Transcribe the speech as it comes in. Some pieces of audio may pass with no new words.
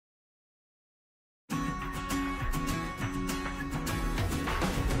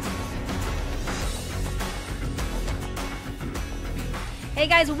Hey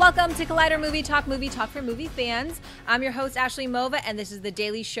guys, welcome to Collider Movie Talk for movie fans. I'm your host, Ashley Mova, and this is the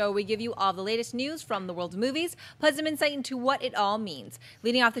daily show. We give you all the latest news from the world of movies, plus some insight into what it all means.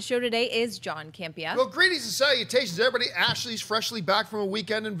 Leading off the show today is Jon Campea. Well, greetings and salutations, everybody. Ashley's freshly back from a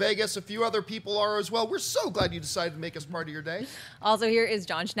weekend in Vegas. A few other people are as well. We're so glad you decided to make us part of your day. Also here is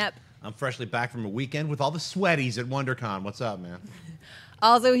Jon Schnepp. I'm freshly back from a weekend with all the sweaties at WonderCon. What's up, man?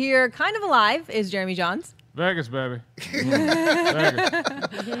 Also here, kind of alive, is Jeremy Jahns. Vegas, baby. Vegas.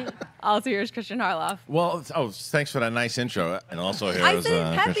 Also here's Kristian Harloff. Well, thanks for that nice intro. And also here I is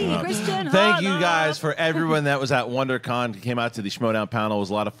said peppy, Kristian Kristian Harloff. Thank you guys for everyone that was at WonderCon, came out to the Schmodown panel. It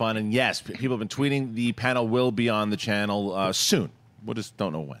was a lot of fun. And yes, people have been tweeting. The panel will be on the channel soon. We just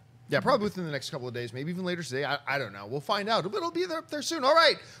don't know when. Yeah, probably within the next couple of days, maybe even later today. I don't know. We'll find out. But it'll be there soon. All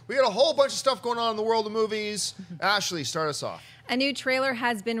right. We got a whole bunch of stuff going on in the world of movies. Ashley, start us off. A new trailer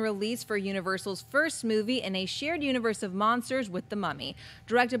has been released for Universal's first movie in a shared universe of monsters with The Mummy.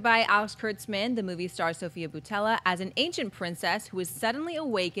 Directed by Alex Kurtzman, the movie stars Sofia Boutella as an ancient princess who is suddenly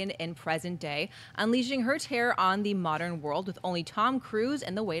awakened in present day, unleashing her terror on the modern world with only Tom Cruise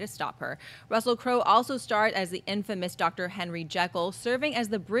in the way to stop her. Russell Crowe also starred as the infamous Doctor Henry Jekyll, serving as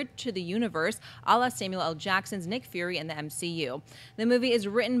the bridge to the universe, a la Samuel L. Jackson's Nick Fury in the MCU. The movie is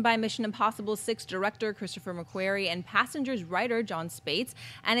written by Mission Impossible 6 director Christopher McQuarrie and Passengers writer Jon Spaihts,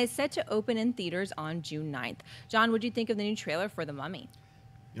 and is set to open in theaters on June 9th. Jon, what do you think of the new trailer for The Mummy?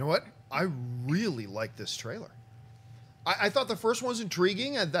 You know what? I really like this trailer. I thought the first one was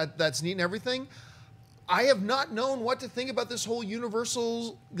intriguing, and that's neat and everything. I have not known what to think about this whole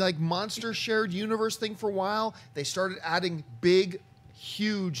Universal, like, monster shared universe thing for a while. They started adding big,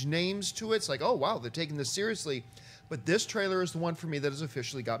 huge names to it. It's like, oh, wow, they're taking this seriously. But this trailer is the one for me that has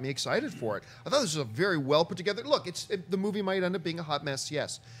officially got me excited for it. I thought this was a very well put together. Look, the movie might end up being a hot mess,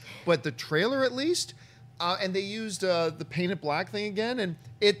 yes. But the trailer, at least, and they used the Painted Black thing again, and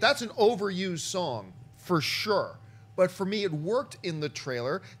that's an overused song, for sure. But for me, it worked in the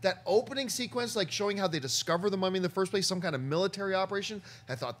trailer. That opening sequence, like showing how they discover the mummy in the first place, some kind of military operation,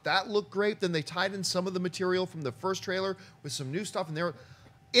 I thought that looked great. Then they tied in some of the material from the first trailer with some new stuff in there.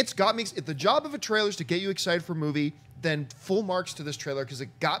 It's got me. If the job of a trailer is to get you excited for a movie, then full marks to this trailer because it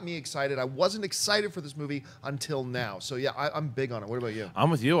got me excited. I wasn't excited for this movie until now. So yeah, I'm big on it. What about you? I'm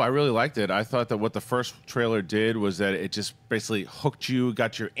with you. I really liked it. I thought that what the first trailer did was that it just basically hooked you,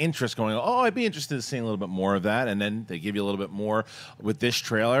 got your interest going. Oh, I'd be interested in seeing a little bit more of that. And then they give you a little bit more with this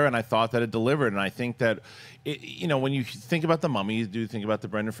trailer. And I thought that it delivered. And I think that, when you think about The Mummy, you do think about the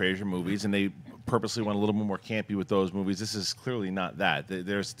Brendan Fraser movies, and they purposely went a little bit more campy with those movies. This is clearly not that.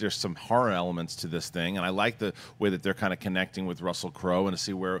 There's some horror elements to this thing. And I like the way that they're kind of connecting with Russell Crowe and to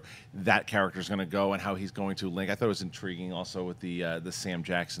see where that character is going to go and how he's going to link. I thought it was intriguing also with the Sam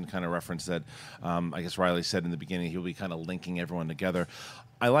Jackson kind of reference that I guess Riley said in the beginning. He'll be kind of linking everyone together.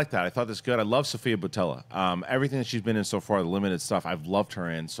 I like that. I thought this was good. I love Sofia Boutella. Everything that she's been in so far, the limited stuff, I've loved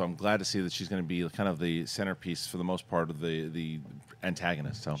her in. So I'm glad to see that she's going to be kind of the centerpiece for the most part of the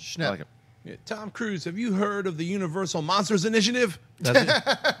antagonist. So I like it. Yeah, Tom Cruise, have you heard of the Universal Monsters Initiative? That's it.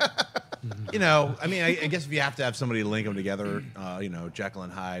 I guess if you have to have somebody to link them together, Jekyll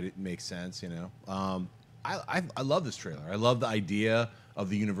and Hyde, it makes sense, I love this trailer. I love the idea of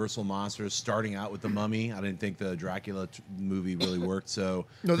the Universal monsters starting out with The Mummy. I didn't think the Dracula movie really worked, so...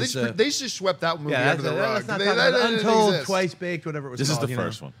 No, they just swept that movie under the rug. Untold, Twice Baked, whatever it was This called, is the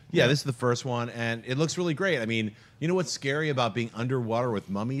first one. Yeah, this is the first one, and it looks really great. I mean, you know what's scary about being underwater with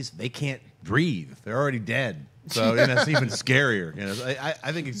mummies? They can't breathe. They're already dead. So it's even scarier.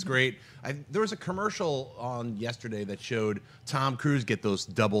 I think it's great. There was a commercial on yesterday that showed Tom Cruise get those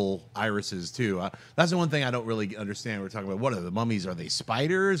double irises too. That's the one thing I don't really understand. We're talking about what are the mummies? Are they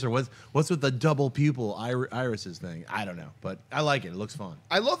spiders or what's with the double pupil irises thing? I don't know, but I like it. It looks fun.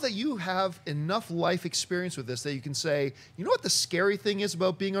 I love that you have enough life experience with this that you can say, you know what the scary thing is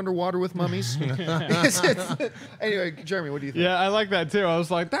about being underwater with mummies? Anyway, Jeremy, what do you think? Yeah, I like that too. I was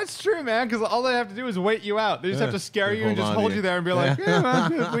like, that's true, man, because all they have to do is wait you out. They just have to scare you and just hold you there and be like, yeah,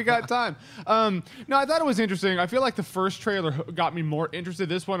 man, we got time. No, I thought it was interesting. I feel like the first trailer got me more interested.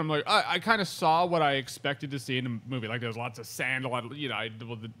 This one, I'm like, I kind of saw what I expected to see in a movie. Like, there was lots of sand, a lot of,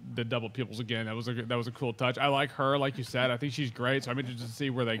 the double pupils again. That was a cool touch. I like her, like you said. I think she's great, so I'm interested to see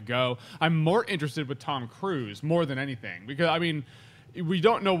where they go. I'm more interested with Tom Cruise more than anything because, I mean, we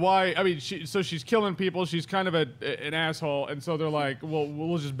don't know why. I mean, so she's killing people. She's kind of an asshole, and so they're like, well,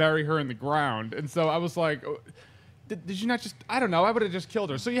 we'll just bury her in the ground. And so I was like, did you not just, I don't know, I would have just killed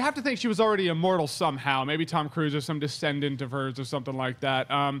her. So you have to think she was already immortal somehow. Maybe Tom Cruise or some descendant of hers or something like that.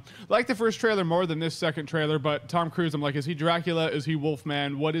 Like the first trailer more than this second trailer, but Tom Cruise, I'm like, is he Dracula? Is he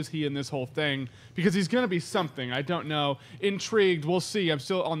Wolfman? What is he in this whole thing? Because he's going to be something. I don't know. Intrigued. We'll see. I'm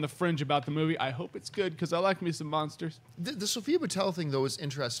still on the fringe about the movie. I hope it's good because I like me some monsters. The Sofia Boutella thing, though, is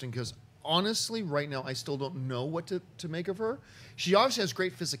interesting because honestly, right now, I still don't know what to make of her. She obviously has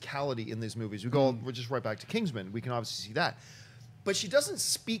great physicality in these movies. We're just right back to Kingsman. We can obviously see that. But she doesn't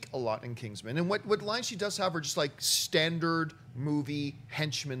speak a lot in Kingsman. And what lines she does have are just like standard movie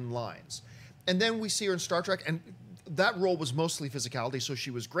henchman lines. And then we see her in Star Trek, and that role was mostly physicality, so she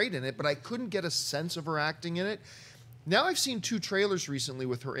was great in it, but I couldn't get a sense of her acting in it. Now I've seen 2 trailers recently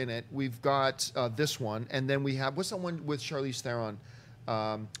with her in it. We've got this one, and then we have, what's that one with Charlize Theron?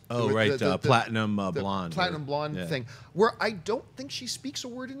 Platinum Blonde. Platinum Blonde thing, where I don't think she speaks a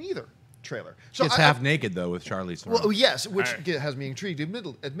word in either trailer. So it's half naked, though, with Charlize Theron. Well, yes, which has me intrigued,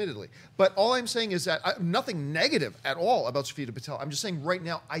 admittedly. But all I'm saying is that nothing negative at all about Sofia Boutella. I'm just saying right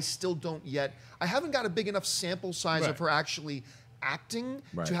now, I still don't yet. I haven't got a big enough sample size of her actually acting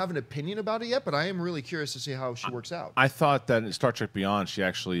to have an opinion about it yet, but I am really curious to see how she works out. I thought that in Star Trek Beyond, she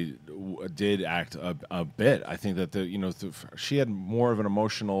actually did act a bit. I think that she had more of an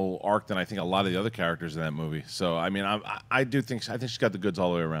emotional arc than I think a lot of the other characters in that movie. So I mean, I think she's got the goods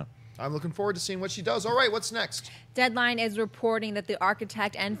all the way around. I'm looking forward to seeing what she does. All right, what's next? Deadline is reporting that the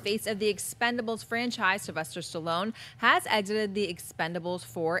architect and face of the Expendables franchise, Sylvester Stallone, has exited the Expendables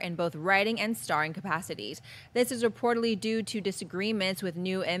 4 in both writing and starring capacities. This is reportedly due to disagreements with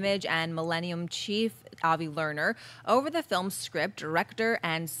New Image and Millennium chief Avi Lerner over the film's script, director,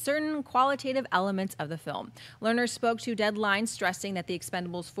 and certain qualitative elements of the film. Lerner spoke to Deadline, stressing that the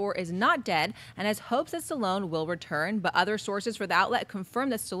Expendables 4 is not dead and has hopes that Stallone will return, but other sources for the outlet confirm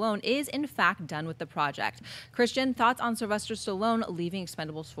that Stallone is in fact done with the project. Kristian, thoughts on Sylvester Stallone leaving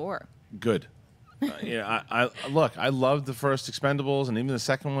Expendables 4? Good. I loved the first Expendables, and even the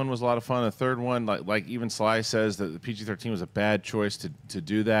second one was a lot of fun. The third one, like even Sly says, that the PG-13 was a bad choice to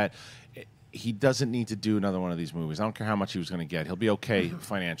do that. He doesn't need to do another one of these movies. I don't care how much he was going to get. He'll be okay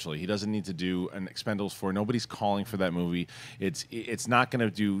financially. He doesn't need to do an Expendables 4. Nobody's calling for that movie. It's not going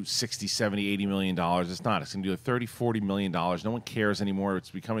to do 60, 70, 80 million dollars. It's not. It's going to do 30, 40 million dollars. No one cares anymore.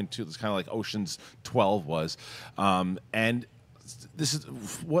 It's becoming it's kind of like Ocean's 12 was. And this is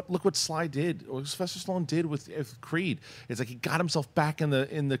look what Sly did, or Sylvester Stallone did with Creed. It's like he got himself back in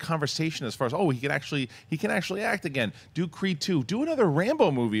the conversation as far as he can actually act again. Do Creed 2, do another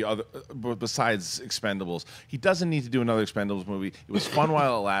Rambo movie besides Expendables. He doesn't need to do another Expendables movie. It was fun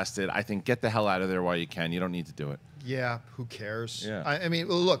while it lasted. I think get the hell out of there while you can. You don't need to do it. Yeah, who cares? Yeah. I mean,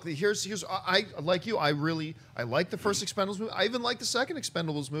 look, here's I like you. I like the first Expendables movie. I even like the second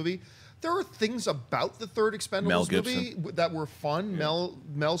Expendables movie. There are things about the third Expendables movie that were fun. Yeah.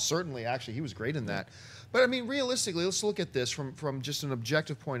 Mel certainly, actually, he was great in that. But I mean, realistically, let's look at this from just an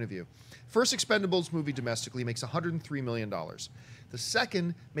objective point of view. First Expendables movie domestically makes $103 million. The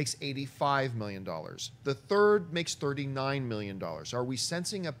second makes $85 million. The third makes $39 million. Are we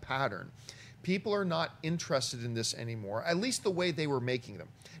sensing a pattern? People are not interested in this anymore, at least the way they were making them.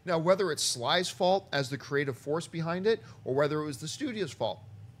 Now, whether it's Sly's fault as the creative force behind it, or whether it was the studio's fault,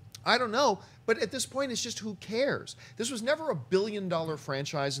 I don't know, but at this point, it's just who cares? This was never a billion-dollar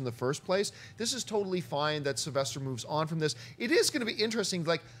franchise in the first place. This is totally fine that Sylvester moves on from this. It is going to be interesting.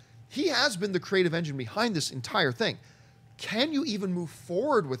 Like, he has been the creative engine behind this entire thing. Can you even move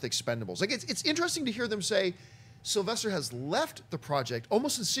forward with Expendables? Like, it's interesting to hear them say Sylvester has left the project,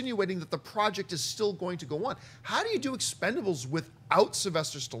 almost insinuating that the project is still going to go on. How do you do Expendables without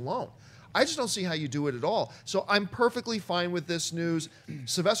Sylvester Stallone? I just don't see how you do it at all. So I'm perfectly fine with this news.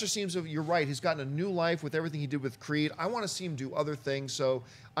 Sylvester seems to, you're right, he's gotten a new life with everything he did with Creed. I want to see him do other things, so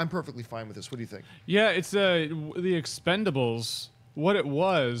I'm perfectly fine with this. What do you think? Yeah, it's the Expendables. What it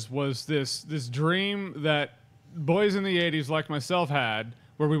was this dream that boys in the 80s like myself had,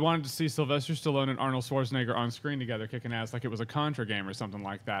 where we wanted to see Sylvester Stallone and Arnold Schwarzenegger on screen together kicking ass like it was a Contra game or something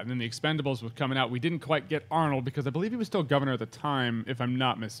like that. And then the Expendables was coming out. We didn't quite get Arnold because I believe he was still governor at the time, if I'm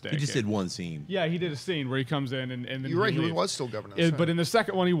not mistaken. He just did one scene. Yeah, he did a scene where he comes in and then You're right, he was still governor. But in the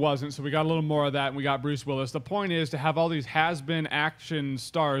second one, he wasn't, so we got a little more of that, and we got Bruce Willis. The point is to have all these has-been action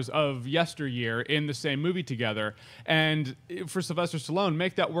stars of yesteryear in the same movie together. And for Sylvester Stallone,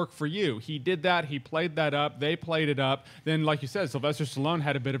 make that work for you. He did that. He played that up. They played it up. Then, like you said, Sylvester Stallone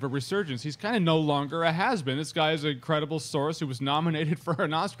had a bit of a resurgence. He's kind of no longer a has-been. This guy is a credible source who was nominated for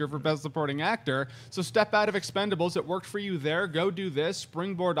an Oscar for Best Supporting Actor. So step out of Expendables. It worked for you there. Go do this.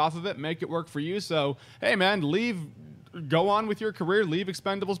 Springboard off of it. Make it work for you. So, hey, man, leave go on with your career, leave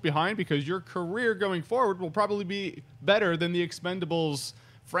Expendables behind, because your career going forward will probably be better than the Expendables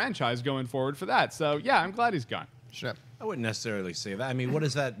franchise going forward for that. So, yeah, I'm glad he's gone. Schnepp. I wouldn't necessarily say that. I mean, what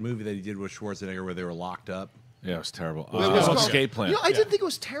is that movie that he did with Schwarzenegger where they were locked up? Yeah, it was terrible. It was called Escape Plan. You know, I didn't think it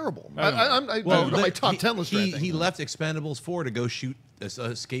was terrible. I don't know my top 10 list. He left Expendables 4 to go shoot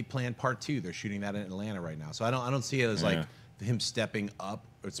Escape Plan Part 2. They're shooting that in Atlanta right now. So I don't see it as like him stepping up.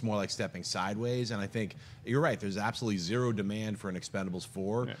 It's more like stepping sideways. And I think you're right. There's absolutely zero demand for an Expendables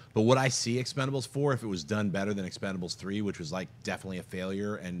 4. Yeah. But would I see Expendables 4 if it was done better than Expendables 3, which was like definitely a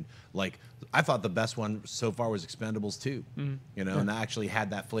failure? And like I thought the best one so far was Expendables 2. You know, and that actually had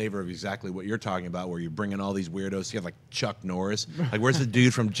that flavor of exactly what you're talking about, where you bring in all these weirdos. You have like Chuck Norris. Like, where's the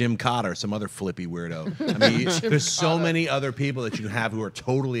dude from Jim Cotter, some other flippy weirdo? I mean, there's so many other people that you have who are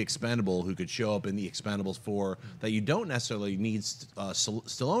totally expendable who could show up in the Expendables 4 that you don't necessarily need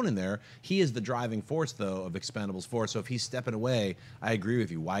Stallone in there. He is the driving force, though, of Expendables 4. So if he's stepping away, I agree with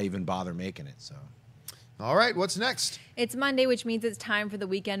you. Why even bother making it? So. All right, what's next? It's Monday, which means it's time for the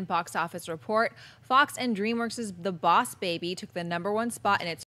weekend box office report. Fox and DreamWorks' The Boss Baby took the #1 spot in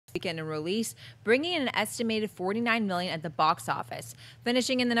its weekend in release, bringing in an estimated $49 million at the box office.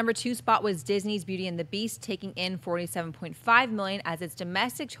 Finishing in the #2 spot was Disney's Beauty and the Beast, taking in $47.5 million as its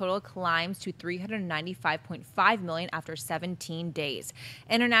domestic total climbs to $395.5 million after 17 days.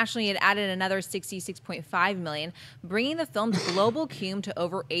 Internationally, it added another $66.5 million, bringing the film's global cum to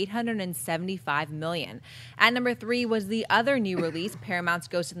over $875 million. At #3 was the other new release, Paramount's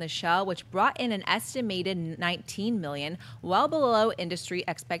Ghost in the Shell, which brought in an estimated $19 million, well below industry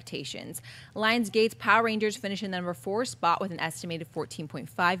expectations. Lionsgate's Power Rangers finished in the #4 spot with an estimated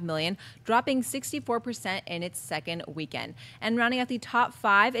 $14.5 million, dropping 64% in its second weekend. And rounding out the top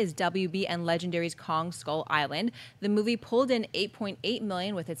 5 is WB and Legendary's Kong Skull Island. The movie pulled in $8.8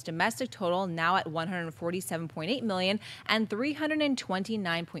 million, with its domestic total now at $147.8 million and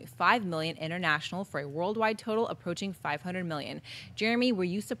 $329.5 million international, for a worldwide total approaching $500 million. Jeremy, were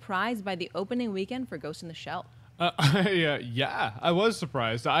you surprised by the opening weekend for Ghost in the Shell? Yeah, I was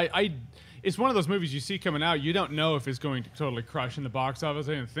surprised. It's one of those movies you see coming out, you don't know if it's going to totally crush in the box office.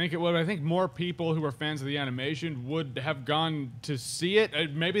 I didn't think it would. I think more people who are fans of the animation would have gone to see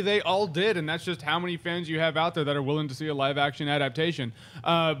it. Maybe they all did, and that's just how many fans you have out there that are willing to see a live-action adaptation.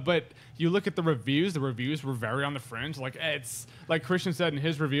 But you look at the reviews were very on the fringe. Like, it's like Kristian said in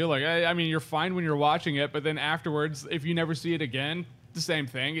his review, like, I mean, you're fine when you're watching it, but then afterwards, if you never see it again, the same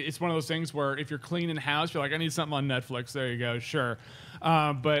thing. It's one of those things where if you're cleaning house, you're like, I need something on Netflix. There you go, sure.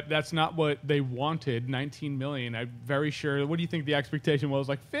 But that's not what they wanted. 19 million. I'm very sure. What do you think the expectation was?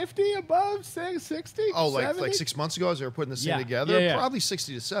 Like 50 above, 60? Oh, 70? like 6 months ago as they were putting this thing together? Yeah. Probably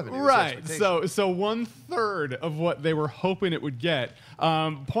 60 to 70. Right. So 1/3 of what they were hoping it would get.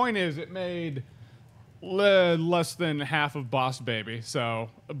 Point is, it made less than half of Boss Baby. So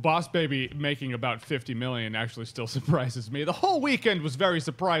Boss Baby making about 50 million actually still surprises me. The whole weekend was very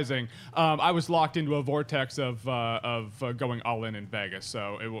surprising. I was locked into a vortex of going all in Vegas,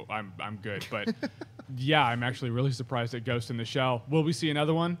 so I'm good. But yeah, I'm actually really surprised at Ghost in the Shell. Will we see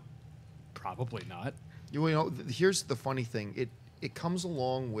another one? Probably not. You know, here's the funny thing. It comes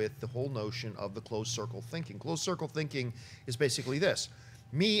along with the whole notion of the closed circle thinking. Closed circle thinking is basically this.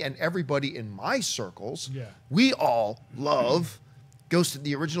 Me and everybody in my circles, we all love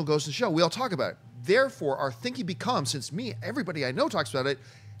the original Ghost in the Shell. We all talk about it. Therefore, our thinking becomes, since everybody I know talks about it,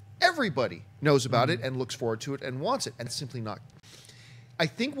 everybody knows about it and looks forward to it and wants it, and it's simply not. I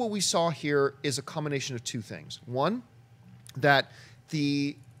think what we saw here is a combination of two things. One, that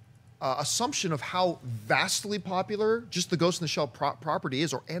the assumption of how vastly popular just the Ghost in the Shell property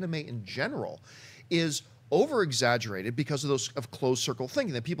is, or anime in general, is over-exaggerated because of closed circle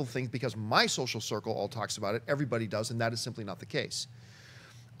thinking. That people think because my social circle all talks about it, everybody does, and that is simply not the case.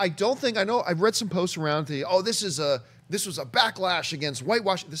 I know I've read some posts around this was a backlash against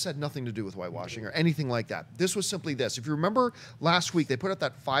whitewashing. This had nothing to do with whitewashing or anything like that. This was simply this. If you remember last week, they put out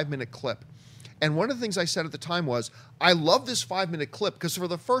that 5-minute clip. And one of the things I said at the time was, I love this 5-minute clip because for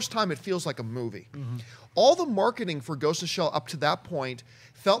the first time, it feels like a movie. All the marketing for Ghost in the Shell up to that point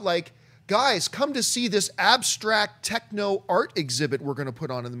felt like, guys, come to see this abstract techno art exhibit we're going to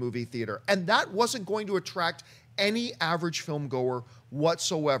put on in the movie theater. And that wasn't going to attract any average film goer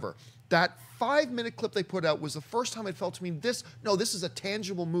whatsoever. That 5-minute clip they put out was the first time it felt to me, this is a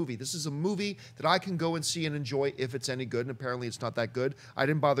tangible movie. This is a movie that I can go and see and enjoy if it's any good. And apparently it's not that good. I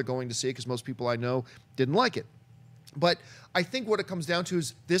didn't bother going to see it because most people I know didn't like it. But I think what it comes down to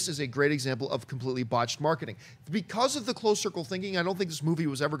is this is a great example of completely botched marketing. Because of the closed circle thinking, I don't think this movie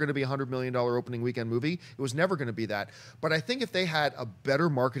was ever going to be a $100 million opening weekend movie. It was never going to be that. But I think if they had a better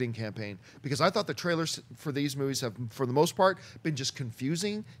marketing campaign, because I thought the trailers for these movies have, for the most part, been just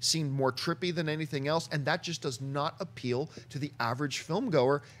confusing, seemed more trippy than anything else, and that just does not appeal to the average film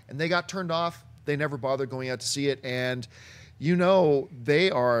goer. And they got turned off. They never bothered going out to see it. And you know,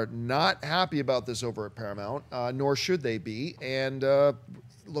 they are not happy about this over at Paramount, nor should they be. And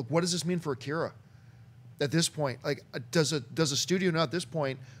look, what does this mean for Akira? At this point, like, does a studio now at this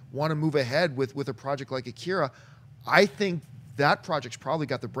point want to move ahead with a project like Akira? I think that project's probably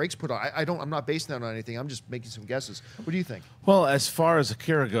got the brakes put on. I'm not basing that on anything. I'm just making some guesses. What do you think? Well, as far as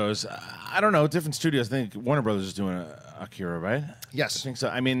Akira goes, I don't know. Different studios. I think Warner Brothers is doing Akira, right? Yes. I think so.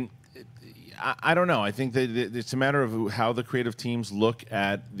 I mean, I don't know. I think that it's a matter of how the creative teams look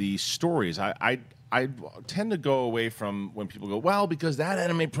at the stories. I tend to go away from when people go, well, because that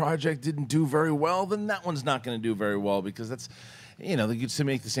anime project didn't do very well, then that one's not going to do very well, because that's, you know, they could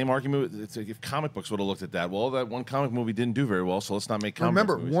make the same argument. It's like if comic books would have looked at that. Well, that one comic movie didn't do very well, so let's not make comic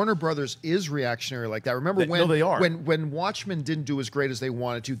Remember, movies. Warner Brothers is reactionary like that. Remember when they are. when Watchmen didn't do as great as they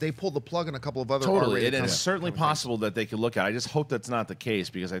wanted to, they pulled the plug on a couple of other Totally, R-rated and it's certainly possible that they could look at it. I just hope that's not the case,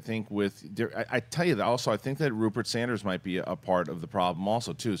 because I think I tell you that also, I think that Rupert Sanders might be a part of the problem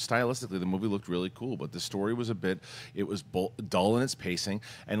also, too. Stylistically, the movie looked really cool, but the story was it was dull in its pacing.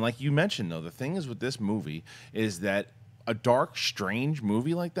 And like you mentioned, though, the thing is with this movie is that a dark, strange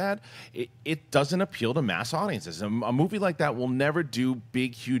movie like that, it doesn't appeal to mass audiences. A movie like that will never do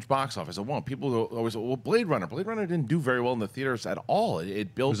big, huge box office. It won't. People always, well, Blade Runner didn't do very well in the theaters at all. It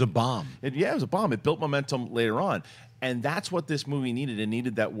was a bomb. It was a bomb. It built momentum later on. And that's what this movie needed. It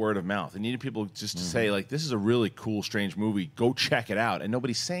needed that word of mouth. It needed people just to say, like, this is a really cool, strange movie. Go check it out. And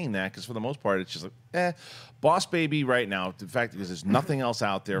nobody's saying that, because for the most part, it's just like, Boss Baby right now, the fact because there's nothing else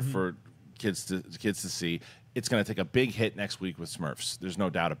out there for kids to see. It's going to take a big hit next week with Smurfs. There's no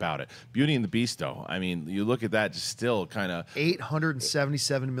doubt about it. Beauty and the Beast, though, I mean, you look at that, just still kind of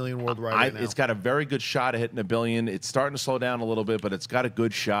 877 million worldwide right now. It's got a very good shot at hitting $1 billion. It's starting to slow down a little bit, but it's got a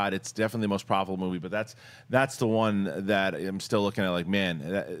good shot. It's definitely the most profitable movie. But that's the one that I'm still looking at. Like,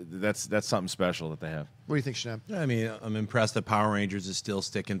 man, that's something special that they have. What do you think, Schnepp? I mean, I'm impressed that Power Rangers is still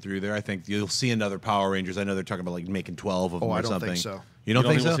sticking through there. I think you'll see another Power Rangers. I know they're talking about like making 12 of them or something. I don't think so. You don't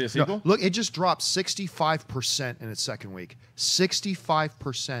think so? We'll see a sequel? No, look, it just dropped 65% in its second week.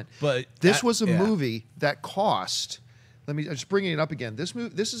 65%. But this was a movie that cost. I'm just bringing it up again. This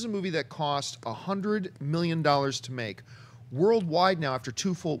is a movie that cost $100 million to make. Worldwide now, after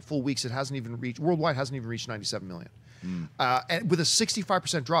two full weeks, it hasn't even reached. Worldwide hasn't even reached 97 million. And with a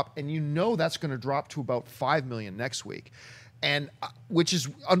 65% drop, and you know that's going to drop to about 5 million next week. And which is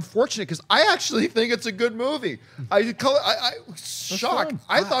unfortunate, because I actually think it's a good movie. Shock.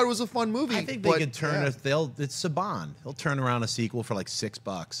 I thought it was a fun movie. I think they could turn it. It's Saban. He'll turn around a sequel for like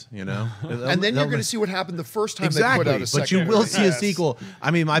 $6. You know, and then you're going to see what happened the first time they put out a second. But you will see a sequel. I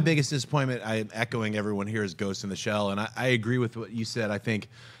mean, my biggest disappointment, I'm echoing everyone here, is Ghost in the Shell, and I agree with what you said. I think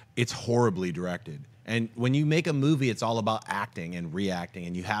it's horribly directed. And when you make a movie, it's all about acting and reacting,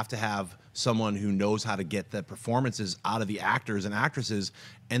 and you have to have someone who knows how to get the performances out of the actors and actresses.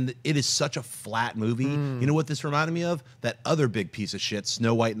 And it is such a flat movie. You know what this reminded me of? That other big piece of shit,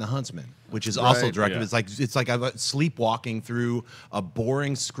 Snow White and the Huntsman, which is also directed. Yeah. It's like I'm sleepwalking through a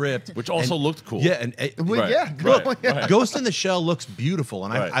boring script, which also looked cool. Yeah, and Ghost in the Shell looks beautiful,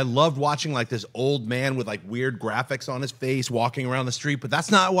 and I loved watching like this old man with like weird graphics on his face walking around the street. But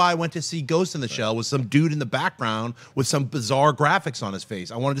that's not why I went to see Ghost in the Shell. Was some dude in the background with some bizarre graphics on his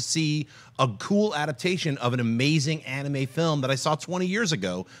face. I wanted to see a cool adaptation of an amazing anime film that I saw 20 years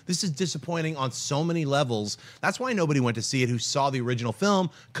ago. This is disappointing on so many levels. That's why nobody went to see it who saw the original film,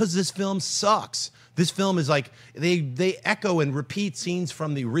 because this film sucks. This film is like, they echo and repeat scenes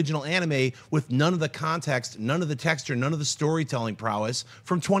from the original anime with none of the context, none of the texture, none of the storytelling prowess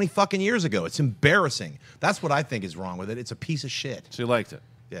from 20 fucking years ago. It's embarrassing. That's what I think is wrong with it. It's a piece of shit. So you liked it?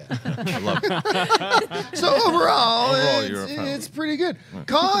 Yeah, I love it. So overall it's pretty good.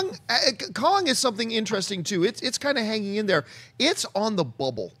 Kong is something interesting too. It's kind of hanging in there. It's on the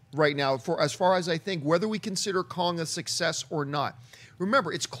bubble right now for as far as I think, whether we consider Kong a success or not.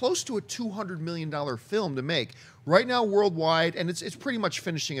 Remember, it's close to a $200 million film to make right now worldwide, and it's pretty much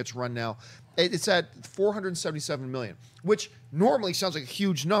finishing its run now. It's at 477 million, which normally sounds like a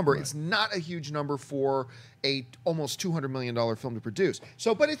huge number. Right. It's not a huge number for a almost $200 million film to produce.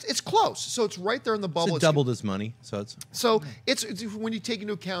 So, but it's close. So it's right there in the bubble. It's doubled its money. So it's when you take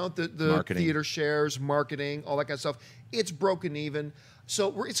into account the theater shares, marketing, all that kind of stuff, it's broken even.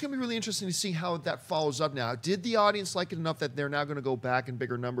 So it's going to be really interesting to see how that follows up now. Did the audience like it enough that they're now going to go back in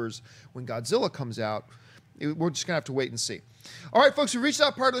bigger numbers when Godzilla comes out? We're just going to have to wait and see. All right, folks, we reached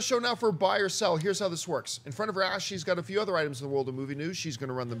that part of the show now for buy or sell. Here's how this works. In front of her, Ashley's got a few other items in the world of movie news. She's going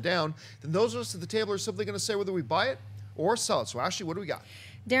to run them down. Then those of us at the table are simply going to say whether we buy it or sell it. So, Ashley, what do we got?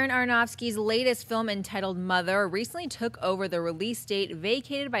 Darren Aronofsky's latest film, entitled Mother, recently took over the release date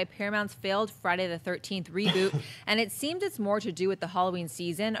vacated by Paramount's failed Friday the 13th reboot, and it seems it's more to do with the Halloween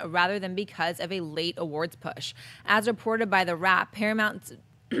season rather than because of a late awards push. As reported by The Wrap, Paramount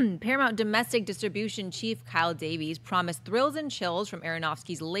domestic distribution chief Kyle Davies promised thrills and chills from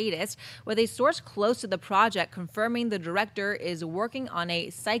Aronofsky's latest, with a source close to the project confirming the director is working on a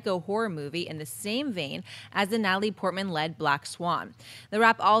psycho horror movie in the same vein as the Natalie Portman-led Black Swan. The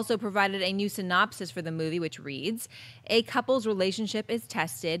Wrap also provided a new synopsis for the movie, which reads, "A couple's relationship is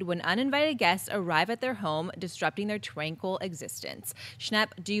tested when uninvited guests arrive at their home, disrupting their tranquil existence." Schnepp,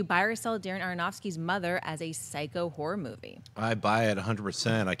 do you buy or sell Darren Aronofsky's Mother as a psycho horror movie? I buy it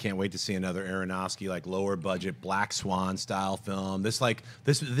 100%. I can't wait to see another Aronofsky, like lower budget Black Swan style film. This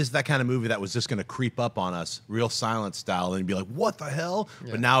is that kind of movie that was just going to creep up on us, real silent style, and be like, what the hell?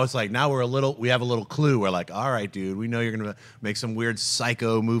 Yeah. But now it's like, we have a little clue. We're like, all right, dude, we know you're going to make some weird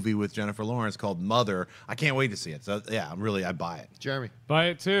psycho movie with Jennifer Lawrence called Mother. I can't wait to see it. So yeah, I buy it. Jeremy? Buy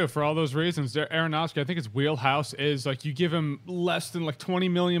it too, for all those reasons. Aronofsky, I think his wheelhouse is like you give him less than like $20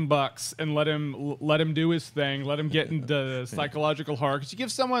 million and let him do his thing, let him get into psychological horror. Because you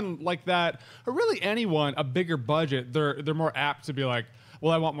give someone like that, or really anyone, a bigger budget, they're more apt to be like,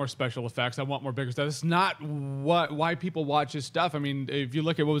 well, I want more special effects. I want more bigger stuff. It's not why people watch his stuff. I mean, if you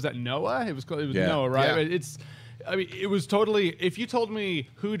look at, what was that, Noah? It was Noah, right? Yeah. It was totally, if you told me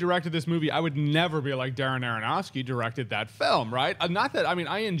who directed this movie, I would never be like, Darren Aronofsky directed that film, right? Not that,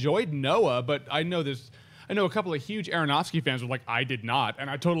 I enjoyed Noah, but I know a couple of huge Aronofsky fans were like, I did not, and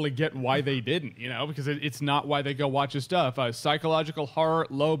I totally get why they didn't, because it's not why they go watch his stuff. Psychological horror,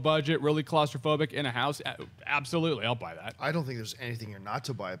 low budget, really claustrophobic in a house, absolutely, I'll buy that. I don't think there's anything you're not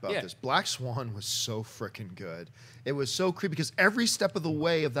to buy about this. Black Swan was so freaking good. It was so creepy because every step of the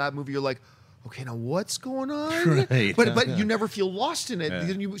way of that movie, you're like, okay, now what's going on? Right. But you never feel lost in it.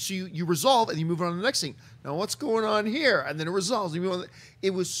 Yeah. You resolve and you move on to the next thing. Now what's going on here? And then it resolves.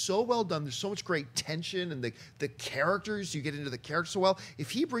 It was so well done. There's so much great tension and the characters. You get into the characters so well. If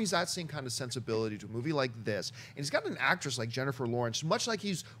he brings that same kind of sensibility to a movie like this, and he's got an actress like Jennifer Lawrence, much like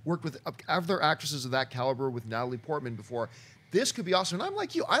he's worked with other actresses of that caliber with Natalie Portman before, this could be awesome. And I'm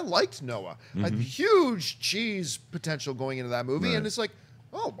like you. I liked Noah. Mm-hmm. A huge cheese potential going into that movie. Right. And it's like,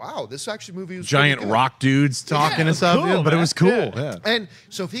 oh, wow, this actually movie was giant rock dudes talking and stuff, cool, but it was cool. Yeah. And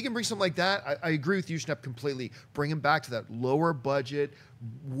so if he can bring something like that, I agree with you, Schnepp, completely. Bring him back to that lower budget,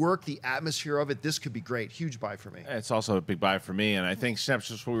 work the atmosphere of it. This could be great. Huge buy for me. It's also a big buy for me. And I think, Schnepp,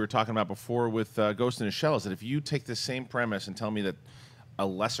 just what we were talking about before with Ghost in the Shell, is that if you take the same premise and tell me that a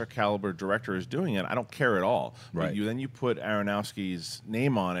lesser caliber director is doing it, I don't care at all. Right. But then you put Aronofsky's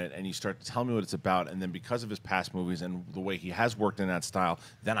name on it and you start to tell me what it's about, and then because of his past movies and the way he has worked in that style,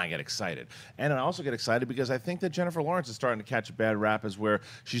 then I get excited. And I also get excited because I think that Jennifer Lawrence is starting to catch a bad rap, as where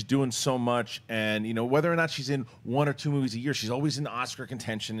she's doing so much, and whether or not she's in 1 or 2 movies a year, she's always in Oscar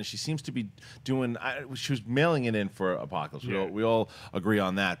contention, and she seems to be doing, she was mailing it in for Apocalypse. Yeah. We all agree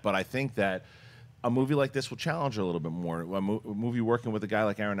on that. But I think that a movie like this will challenge her a little bit more. A movie working with a guy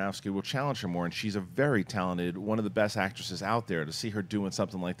like Aronofsky will challenge her more, and she's a very talented, one of the best actresses out there. To see her doing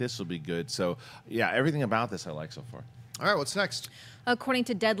something like this will be good. So, yeah, everything about this I like so far. All right, what's next? According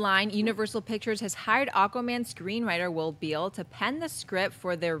to Deadline, Universal Pictures has hired Aquaman screenwriter Beall to pen the script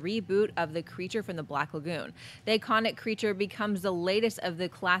for their reboot of the creature from the Black Lagoon. The iconic creature becomes the latest of the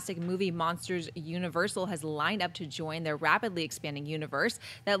classic movie monsters Universal has lined up to join their rapidly expanding universe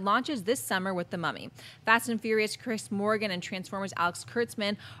that launches this summer with The Mummy. Fast and Furious Chris Morgan and Transformers Alex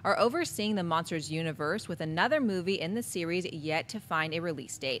Kurtzman are overseeing the monsters universe, with another movie in the series yet to find a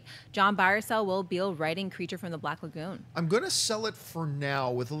release date. John, buy or sell Beall writing Creature from the Black Lagoon? I'm going to sell it for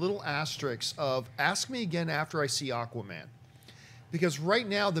now with a little asterisk of ask me again after I see Aquaman. Because right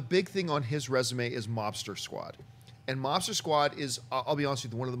now the big thing on his resume is Mobster Squad. And Mobster Squad is, I'll be honest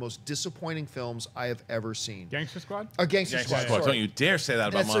with you, one of the most disappointing films I have ever seen. Gangster Squad? Gangster Squad. Sorry. Don't you dare say that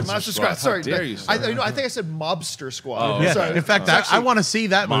about Monster Squad. Sorry. How dare you, I think I said Mobster Squad. Oh, yeah. Sorry. In fact, I want to see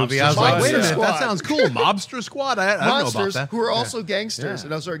that movie. I was like, wait a minute, that sounds cool. Mobster Squad? I don't know about that. Who are also gangsters.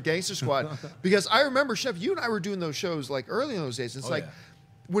 And I'm sorry, Gangster Squad. Because I remember, Chef, you and I were doing those shows like early in those days. It's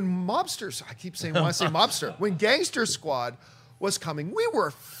when Mobsters, I keep saying, when I say Mobster, when Gangster Squad was coming. We were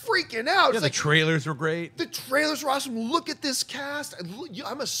freaking out. Yeah, It's the trailers were great. the trailers were awesome. Look at this cast.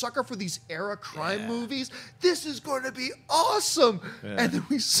 I'm a sucker for these era crime movies. This is going to be awesome. Yeah. And then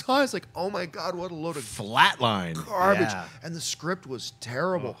we saw, it's like, oh my God, what a load of Flatline. garbage. Yeah. And the script was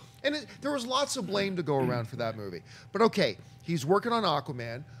terrible. And there was lots of blame to go around for that movie. But okay, he's working on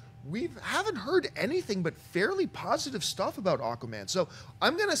Aquaman. We haven't heard anything but fairly positive stuff about Aquaman. So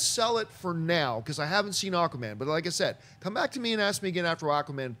I'm going to sell it for now because I haven't seen Aquaman. But like I said, come back to me and ask me again after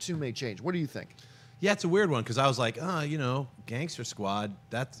Aquaman 2 may change. What do you think? Yeah, it's a weird one because I was like, Gangster Squad.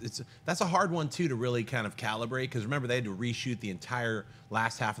 That's a hard one too to really kind of calibrate because remember they had to reshoot the entire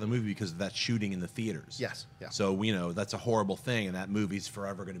last half of the movie because of that shooting in the theaters. Yes. Yeah. So that's a horrible thing, and that movie's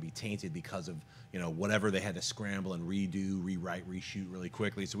forever going to be tainted because of whatever they had to scramble and redo, rewrite, reshoot really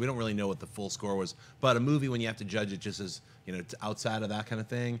quickly. So we don't really know what the full score was. But a movie when you have to judge it just as outside of that kind of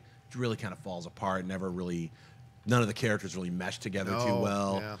thing, it really kind of falls apart. None of the characters really mesh together too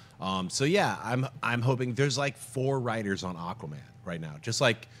well. Yeah. So yeah, I'm hoping there's like 4 writers on Aquaman right now, just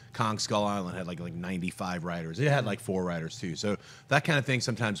like Kong Skull Island had like 95 writers. It had like 4 writers too. So that kind of thing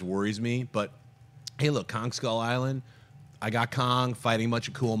sometimes worries me. But hey, look, Kong Skull Island. I got Kong fighting a bunch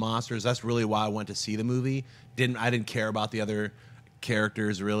of cool monsters. That's really why I went to see the movie. I didn't care about the other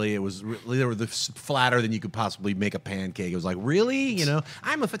characters really. It was they were flatter than you could possibly make a pancake. It was like, really?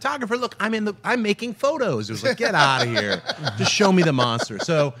 I'm a photographer. Look, I'm making photos. It was like, get out of here. Just show me the monster.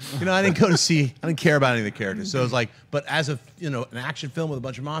 So, I didn't care about any of the characters. So it was like, but as an action film with a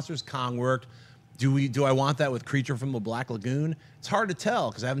bunch of monsters, Kong worked. Do I want that with Creature from the Black Lagoon? It's hard to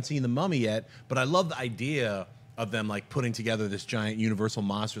tell because I haven't seen The Mummy yet, but I love the idea of them like putting together this giant Universal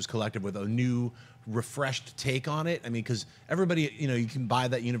Monsters collective with a new, refreshed take on it. I mean, because everybody, you can buy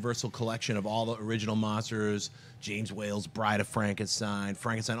that Universal collection of all the original monsters, James Whale's Bride of Frankenstein,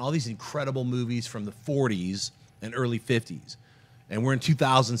 all these incredible movies from the 40s and early 50s. And we're in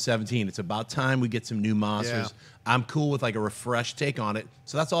 2017. It's about time we get some new monsters. Yeah. I'm cool with like a refreshed take on it.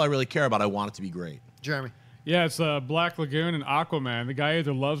 So that's all I really care about. I want it to be great. Jeremy. Yeah, it's Black Lagoon and Aquaman. The guy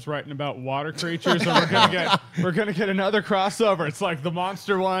either loves writing about water creatures, or we're gonna get another crossover. It's like the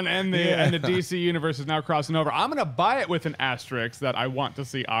monster one and the DC universe is now crossing over. I'm gonna buy it with an asterisk that I want to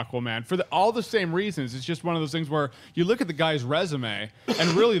see Aquaman for all the same reasons. It's just one of those things where you look at the guy's resume,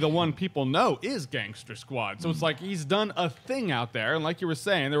 and really the one people know is Gangster Squad. So it's like he's done a thing out there, and like you were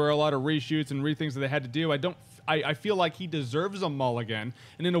saying, there were a lot of reshoots and things that they had to do. I feel like he deserves a mulligan.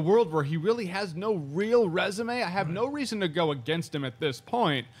 And in a world where he really has no real resume, I have no reason to go against him at this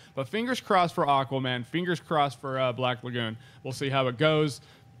point. But fingers crossed for Aquaman. Fingers crossed for Black Lagoon. We'll see how it goes.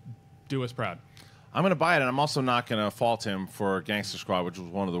 Do us proud. I'm going to buy it, and I'm also not going to fault him for Gangster Squad, which was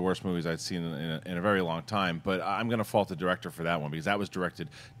one of the worst movies I'd seen in a very long time. But I'm going to fault the director for that one because that was directed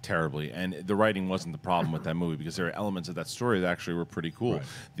terribly, and the writing wasn't the problem with that movie because there are elements of that story that actually were pretty cool. Right.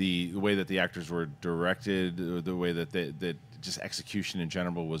 The way that the actors were directed, the way that just execution in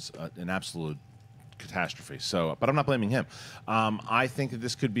general was an absolute catastrophe. So, but I'm not blaming him. I think that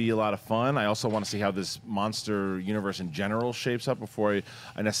this could be a lot of fun. I also want to see how this monster universe in general shapes up before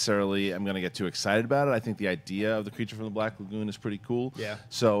I necessarily am going to get too excited about it. I think the idea of the Creature from the Black Lagoon is pretty cool. Yeah.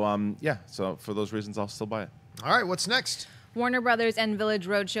 So, so for those reasons, I'll still buy it. All right, what's next? Warner Brothers and Village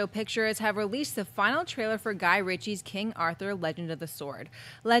Roadshow Pictures have released the final trailer for Guy Ritchie's King Arthur: Legend of the Sword.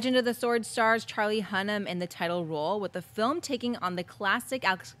 Legend of the Sword stars Charlie Hunnam in the title role, with the film taking on the classic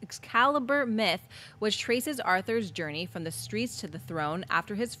Excalibur myth, which traces Arthur's journey from the streets to the throne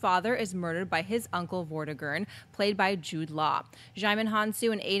after his father is murdered by his uncle Vortigern, played by Jude Law. Djimon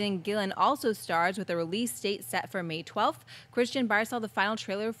Hounsou and Aidan Gillen also stars, with a release date set for May 12th. Christian Barr saw the final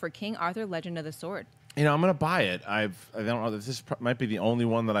trailer for King Arthur: Legend of the Sword. I'm going to buy it. I don't know. This might be the only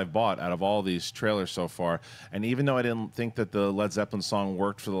one that I've bought out of all these trailers so far. And even though I didn't think that the Led Zeppelin song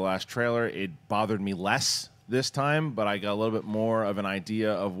worked for the last trailer, it bothered me less this time. But I got a little bit more of an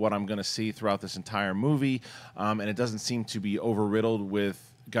idea of what I'm going to see throughout this entire movie. And it doesn't seem to be overriddled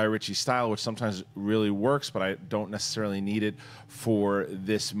with Guy Ritchie's style, which sometimes really works, but I don't necessarily need it for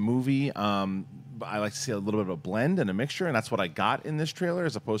this movie. I like to see a little bit of a blend and a mixture, and that's what I got in this trailer,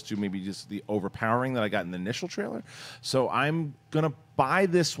 as opposed to maybe just the overpowering that I got in the initial trailer. So I'm going to buy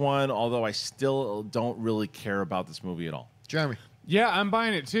this one, although I still don't really care about this movie at all. Jeremy. Yeah, I'm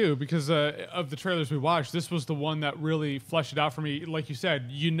buying it too because of the trailers we watched. This was the one that really fleshed it out for me. Like you said,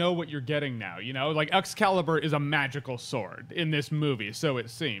 you know what you're getting now. Like Excalibur is a magical sword in this movie, so it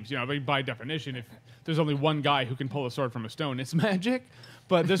seems. By definition, if there's only one guy who can pull a sword from a stone, it's magic.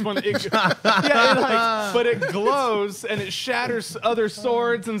 but this one, but it glows and it shatters other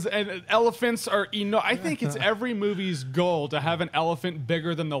swords and elephants are. I think it's every movie's goal to have an elephant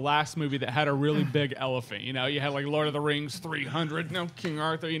bigger than the last movie that had a really big elephant. You had like Lord of the Rings 300, King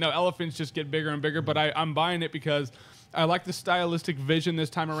Arthur. Elephants just get bigger and bigger. But I'm buying it because I like the stylistic vision this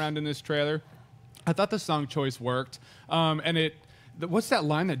time around in this trailer. I thought the song choice worked, and what's that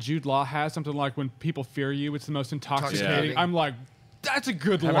line that Jude Law has? Something like, "When people fear you, it's the most intoxicating." Yeah. I'm like, that's a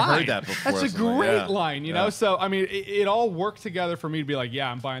good line. I haven't heard that before. That's a great line, you know? So, I mean, it all worked together for me to be like,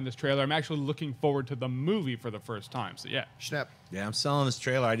 yeah, I'm buying this trailer. I'm actually looking forward to the movie for the first time. So, yeah. Schnepp. Yeah, I'm selling this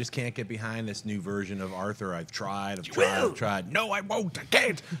trailer. I just can't get behind this new version of Arthur. I've tried. No, I won't. I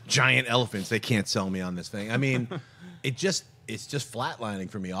can't. Giant elephants. They can't sell me on this thing. I mean, it's just flatlining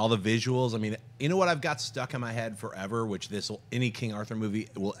for me. All the visuals. I mean, you know what I've got stuck in my head forever, which any King Arthur movie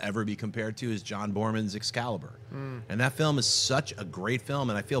will ever be compared to, is John Borman's Excalibur. And that film is such a great film,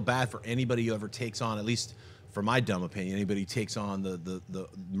 and I feel bad for anybody who ever takes on, at least for my dumb opinion, anybody who takes on the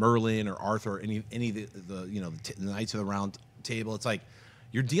Merlin or Arthur, any of the Knights of the Round Table. It's like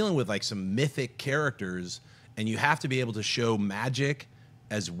you're dealing with like some mythic characters, and you have to be able to show magic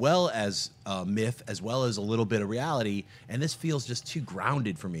as well as myth, as well as a little bit of reality, and this feels just too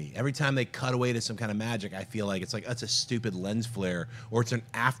grounded for me. Every time they cut away to some kind of magic, I feel like it's like, that's a stupid lens flare, or it's an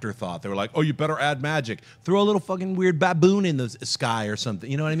afterthought. They were like, oh, you better add magic. Throw a little fucking weird baboon in the sky or something.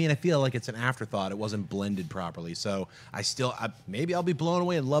 You know what I mean? I feel like it's an afterthought. It wasn't blended properly. So maybe I'll be blown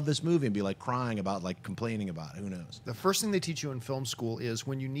away and love this movie and be like crying about, like complaining about it. Who knows? The first thing they teach you in film school is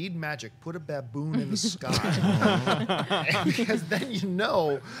when you need magic, put a baboon in the sky. Because then you know.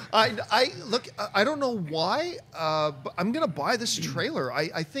 I don't know why, but I'm going to buy this trailer.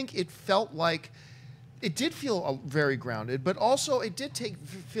 I think it felt like, it did feel very grounded, but also it did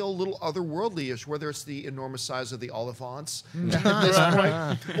feel a little otherworldly-ish, whether it's the enormous size of the Oliphants at this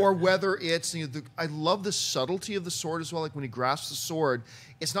point, or whether it's, I love the subtlety of the sword as well. Like when he grasps the sword,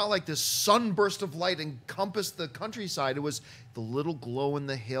 it's not like this sunburst of light encompassed the countryside. It was the little glow in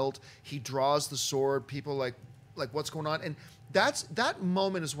the hilt. He draws the sword. People like what's going on? And that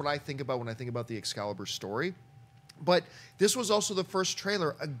moment is what I think about when I think about the Excalibur story. But this was also the first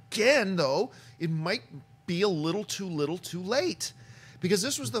trailer. Again, though, it might be a little too late. Because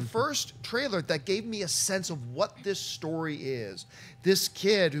this was the first trailer that gave me a sense of what this story is. This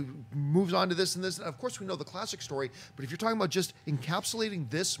kid who moves on to this and this. And of course, we know the classic story. But if you're talking about just encapsulating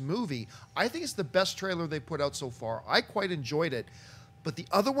this movie, I think it's the best trailer they put out so far. I quite enjoyed it. But the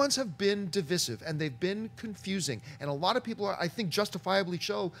other ones have been divisive, and they've been confusing. And a lot of people, I think justifiably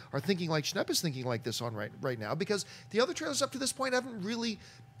so, are thinking like Schnepp is thinking like this on right now, because the other trailers up to this point haven't really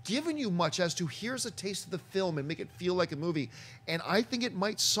given you much as to here's a taste of the film and make it feel like a movie. And I think it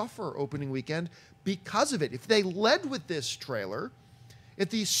might suffer opening weekend because of it. If they led with this trailer,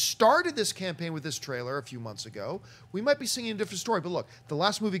 if they started this campaign with this trailer a few months ago, we might be singing a different story. But look, the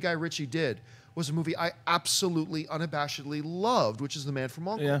last movie Guy Ritchie did was a movie I absolutely, unabashedly loved, which is The Man from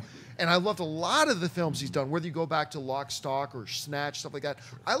U.N.C.L.E. Yeah. And I loved a lot of the films he's done, whether you go back to Lock, Stock, or Snatch, stuff like that.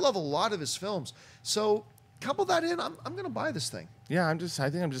 I love a lot of his films. So couple that in, I'm going to buy this thing. Yeah, I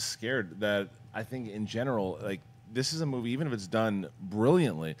think I'm just scared that I think in general, like, this is a movie, even if it's done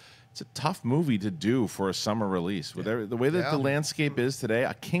brilliantly, it's a tough movie to do for a summer release. With the way that the landscape is today,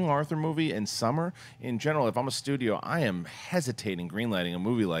 a King Arthur movie in summer, in general, if I'm a studio, I am hesitating greenlighting a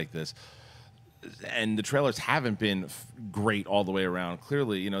movie like this. And the trailers haven't been great all the way around.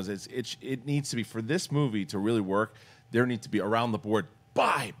 Clearly, it needs to be, for this movie to really work, there needs to be around the board,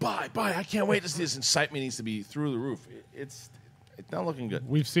 buy. I can't wait to see this. Incitement needs to be through the roof. It's not looking good.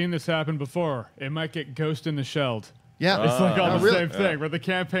 We've seen this happen before. It might get Ghost in the Shelled. Yeah. It's like all the same thing, where the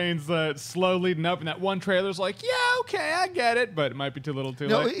campaign's slow leading up, and that one trailer's like, yeah, okay, I get it, but it might be too little too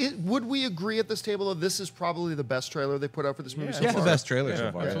late. Would we agree at this table that this is probably the best trailer they put out for this movie so far? Yeah, the best trailer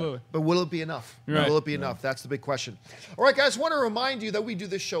so far. Absolutely. But will it be enough? Right. Will it be enough? That's the big question. All right, guys, I want to remind you that we do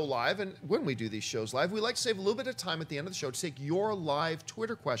this show live, and when we do these shows live, we like to save a little bit of time at the end of the show to take your live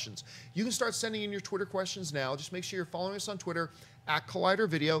Twitter questions. You can start sending in your Twitter questions now. Just make sure you're following us on Twitter, at Collider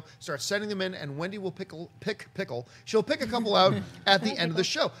Video. Start sending them in, and Wendy will pick. She'll pick a couple out at the end of the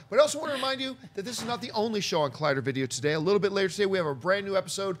show. But I also want to remind you that this is not the only show on Collider Video today. A little bit later today, we have a brand new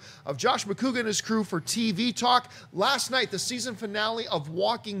episode of Josh McCougan and his crew for TV Talk. Last night, the season finale of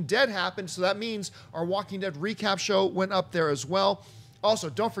Walking Dead happened, so that means our Walking Dead recap show went up there as well. Also,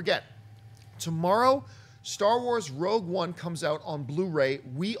 don't forget, tomorrow, Star Wars Rogue One comes out on Blu-ray.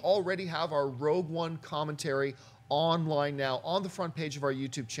 We already have our Rogue One commentary online now on the front page of our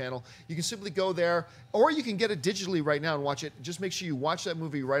YouTube channel. You can simply go there, or you can get it digitally right now and watch it. Just make sure you watch that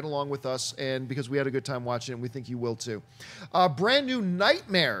movie right along with us, and because we had a good time watching it, and we think you will too. Brand new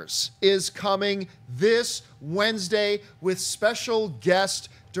Nightmares is coming this Wednesday with special guest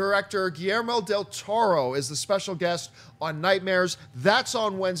director Guillermo del Toro is the special guest on Nightmares. That's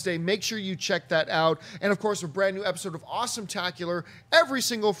on Wednesday. Make sure you check that out. And of course, a brand new episode of Awesome-tacular every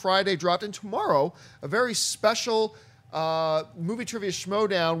single Friday dropped. And tomorrow, a very special movie trivia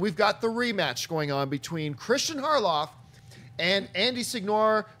schmodown. We've got the rematch going on between Kristian Harloff and Andy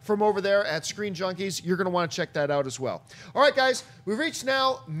Signor from over there at Screen Junkies. You're going to want to check that out as well. All right, guys, we've reached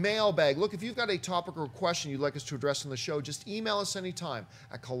now mailbag. Look, if you've got a topic or question you'd like us to address on the show, just email us anytime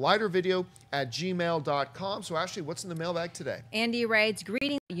at collidervideo@gmail.com. So, Ashley, what's in the mailbag today? Andy writes,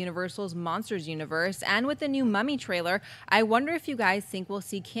 greetings, Universal's Monsters universe, and with the new Mummy trailer, I wonder if you guys think we'll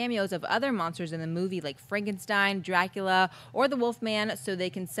see cameos of other monsters in the movie like Frankenstein, Dracula, or the Wolfman so they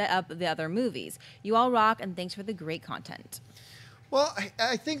can set up the other movies. You all rock, and thanks for the great content. Well,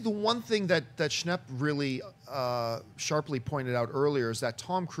 I think the one thing that Schnepp really sharply pointed out earlier is that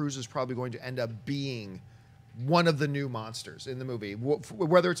Tom Cruise is probably going to end up being one of the new monsters in the movie,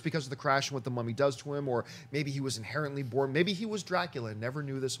 whether it's because of the crash and what the mummy does to him, or maybe he was inherently born. Maybe he was Dracula and never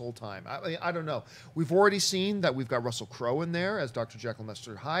knew this whole time. I don't know. We've already seen that we've got Russell Crowe in there as Dr. Jekyll and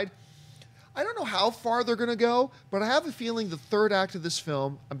Mr. Hyde. I don't know how far they're going to go, but I have a feeling the third act of this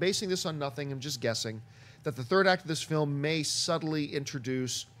film, I'm basing this on nothing, I'm just guessing, that the third act of this film may subtly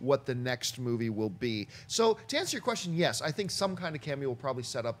introduce what the next movie will be. So to answer your question, yes, I think some kind of cameo will probably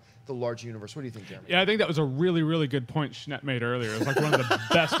set up the large universe. What do you think, Jeremy? Yeah, I think that was a really, really good point Schnepp made earlier. It was like one of the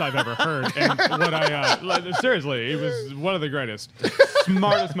best I've ever heard. And what seriously, it was one of the greatest,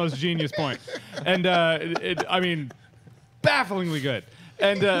 smartest, most genius point. And I mean, bafflingly good.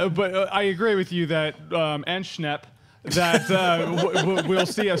 And but I agree with you that and Schnepp, that we'll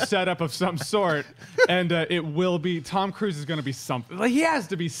see a setup of some sort, and it will be Tom Cruise is going to be something. Like, he has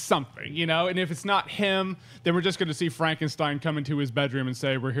to be something, you know. And if it's not him, then we're just going to see Frankenstein come into his bedroom and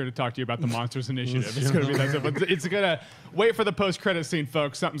say, "We're here to talk to you about the Monsters Initiative." It's going to be that simple. It's going to wait for the post-credit scene,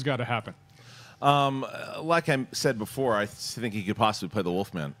 folks. Something's got to happen. Like I said before, I think he could possibly play the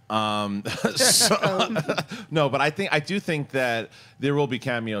Wolfman. No, but I do think that there will be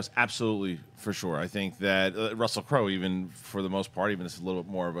cameos, absolutely, for sure. I think that Russell Crowe, even for the most part, even if it's a little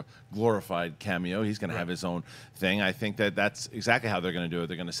bit more of a glorified cameo, he's going to have his own thing. I think that that's exactly how they're going to do it.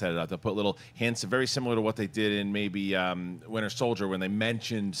 They're going to set it up. They'll put little hints, very similar to what they did in maybe Winter Soldier when they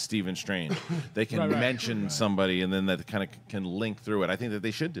mentioned Stephen Strange. They can mention somebody, and then that kind of can link through it. I think that they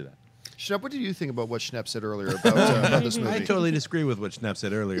should do that. Schnepp, what did you think about what Schnepp said earlier about this movie? I totally disagree with what Schnepp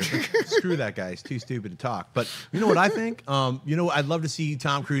said earlier. Screw that guy. He's too stupid to talk. But you know what I think? I'd love to see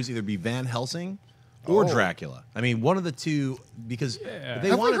Tom Cruise either be Van Helsing or Dracula. I mean, one of the two, because Have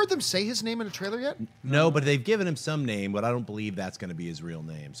we heard them say his name in a trailer yet? No, but they've given him some name, but I don't believe that's going to be his real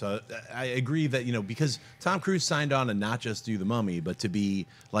name. So I agree that, because Tom Cruise signed on to not just do The Mummy, but to be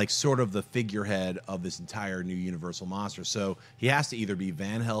like sort of the figurehead of this entire new Universal monster. So he has to either be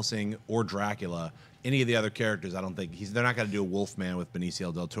Van Helsing or Dracula. Any of the other characters, I don't think they're not going to do a Wolfman with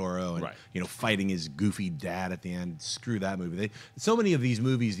Benicio del Toro and fighting his goofy dad at the end. Screw that movie. So many of these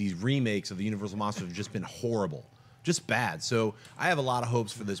movies, these remakes of the Universal monsters, have just been horrible, just bad. So I have a lot of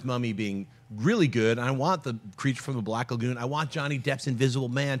hopes for this Mummy being really good. I want the Creature from the Black Lagoon. I want Johnny Depp's Invisible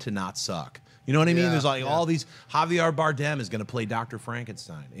Man to not suck. You know what I mean? There's all these. Javier Bardem is going to play Dr.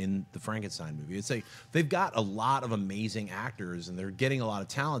 Frankenstein in the Frankenstein movie. It's like they've got a lot of amazing actors and they're getting a lot of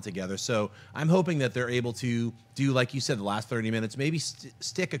talent together. So I'm hoping that they're able to do, like you said, the last 30 minutes, maybe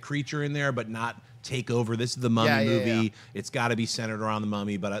stick a creature in there, but not take over. This is the Mummy movie. Yeah. It's got to be centered around the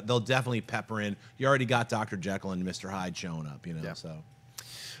Mummy, but they'll definitely pepper in. You already got Dr. Jekyll and Mr. Hyde showing up, so.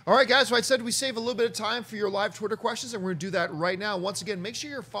 All right, guys, so I said we save a little bit of time for your live Twitter questions, and we're going to do that right now. Once again, make sure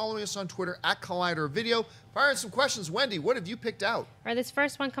you're following us on Twitter at Collider Video. Fire in some questions. Wendy, what have you picked out? All right, this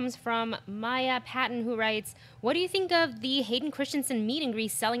first one comes from Maya Patton, who writes, what do you think of the Hayden Christensen meet and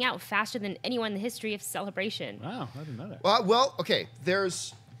greet selling out faster than anyone in the history of Celebration? Wow, I didn't know that. Well, okay,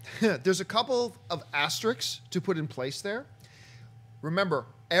 there's a couple of asterisks to put in place there. Remember,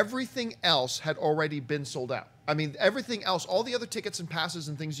 everything else had already been sold out. I mean, everything else, all the other tickets and passes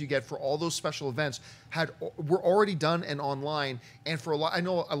and things you get for all those special events were already done and online. And for I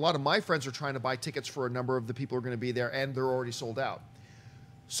know a lot of my friends are trying to buy tickets for a number of the people who are going to be there, and they're already sold out.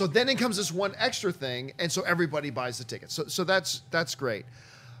 So then in comes this one extra thing, and so everybody buys the tickets. So that's great.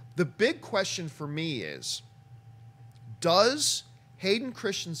 The big question for me is, does Hayden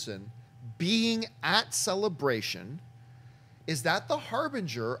Christensen being at Celebration, is that the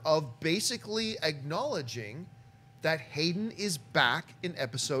harbinger of basically acknowledging that Hayden is back in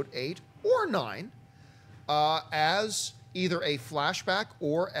episode 8 or 9 as either a flashback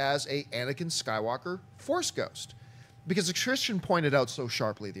or as a Anakin Skywalker Force ghost. Because as Kristian pointed out so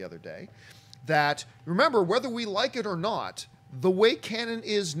sharply the other day, that, remember, whether we like it or not, the way canon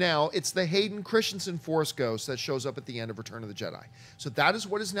is now, it's the Hayden Christensen Force ghost that shows up at the end of Return of the Jedi. So that is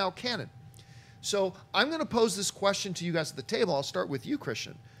what is now canon. So I'm going to pose this question to you guys at the table. I'll start with you,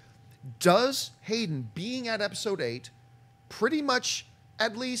 Kristian. Does Hayden being at episode 8 pretty much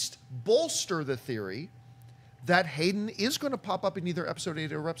at least bolster the theory that Hayden is going to pop up in either episode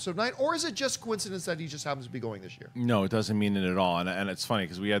 8 or episode 9, or is it just coincidence that he just happens to be going this year? No, it doesn't mean it at all. And it's funny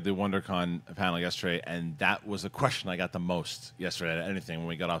because we had the WonderCon panel yesterday, and that was the question I got the most yesterday at anything when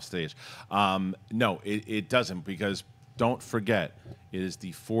we got off stage. No, it doesn't, because don't forget, it is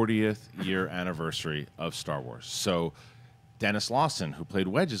the 40th year anniversary of Star Wars. So Dennis Lawson, who played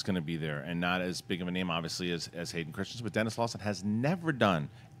Wedge, is going to be there, and not as big of a name, obviously, as Hayden Christensen, but Dennis Lawson has never done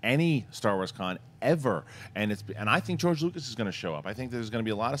any Star Wars con ever, and I think George Lucas is going to show up. I think there's going to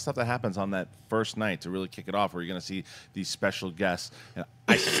be a lot of stuff that happens on that first night to really kick it off, where you're going to see these special guests. And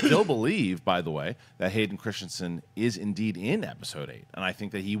I still believe, by the way, that Hayden Christensen is indeed in episode 8, and I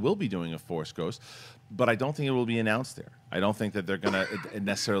think that he will be doing a Force Ghost, but I don't think it will be announced there. I don't think that they're going to, it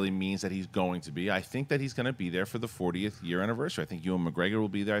necessarily means that he's going to be. I think that he's going to be there for the 40th year anniversary. I think Ewan McGregor will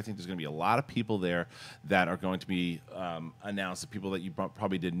be there. I think there's going to be a lot of people there that are going to be announced, the people that you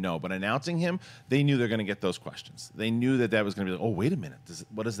probably didn't know. But announcing him, they knew they're going to get those questions. They knew that that was going to be like, oh, wait a minute,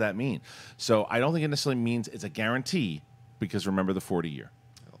 what does that mean? So I don't think it necessarily means it's a guarantee, because remember the 40 year.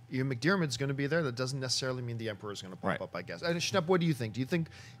 Ian McDiarmid's going to be there. That doesn't necessarily mean the Emperor is going to pop Right. up, I guess. And Schnepp, what do you think? Do you think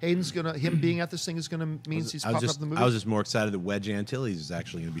Hayden's going to, him being at this thing is going to mean he's popping up in the movie? I was just more excited that Wedge Antilles is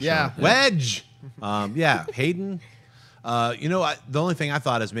actually going to be Yeah. showing up. Wedge! Yeah, Hayden. The only thing I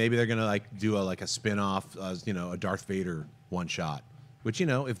thought is maybe they're going to do a spin-off, a Darth Vader one-shot. Which,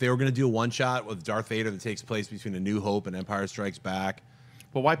 if they were going to do a one-shot with Darth Vader that takes place between A New Hope and Empire Strikes Back.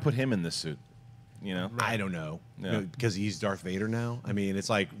 But why put him in this suit? I don't know. Yeah. Because he's Darth Vader now. I mean, it's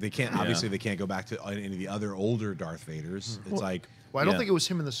like they can't, obviously they can't go back to any of the other older Darth Vaders. It's like... Well, I don't think it was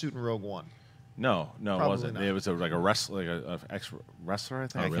him in the suit in Rogue One. No, it Probably wasn't. not. It was like a wrestler, like a ex-wrestler, I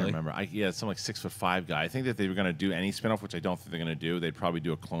think. Oh, I can't really? remember. It's some 6'5" guy. I think that they were going to do any spinoff, which I don't think they're going to do. They'd probably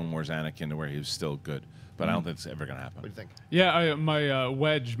do a Clone Wars Anakin to where he was still good. But I don't think it's ever going to happen. What do you think? Yeah,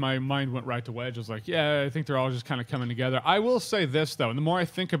 my mind went right to Wedge. I was like, yeah, I think they're all just kind of coming together. I will say this, though, and the more I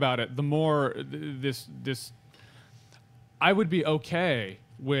think about it, the more this I would be okay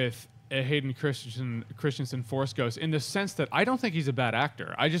with a Hayden Christensen Force Ghost, in the sense that I don't think he's a bad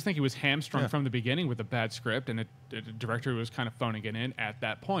actor. I just think he was hamstrung from the beginning with a bad script and a director who was kind of phoning it in at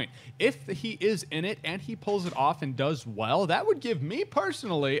that point. If he is in it and he pulls it off and does well, that would give me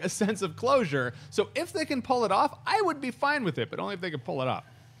personally a sense of closure. So if they can pull it off, I would be fine with it, but only if they can pull it off.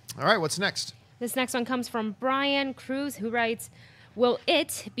 All right, what's next? This next one comes from Brian Cruz, who writes, will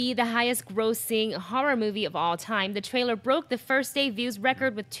it be the highest grossing horror movie of all time? The trailer broke the first day views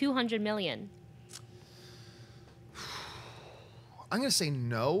record with 200 million. I'm going to say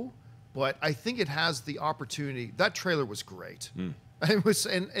no, but I think it has the opportunity. That trailer was great. It was,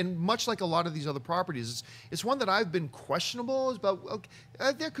 and much like a lot of these other properties, it's one that I've been questionable about.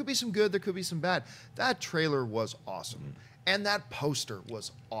 Okay, there could be some good, there could be some bad. That trailer was awesome, and that poster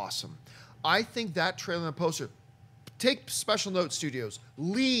was awesome. I think that trailer and poster. Take Special Note Studios.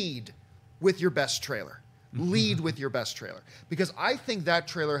 Lead with your best trailer. Lead with your best trailer. Because I think that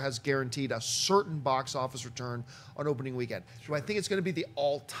trailer has guaranteed a certain box office return on opening weekend. Do I think it's going to be the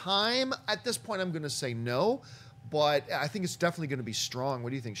all-time? At this point, I'm going to say no. But I think it's definitely going to be strong. What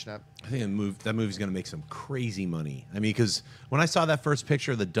do you think, Schnepp? I think that movie's going to make some crazy money. I mean, because when I saw that first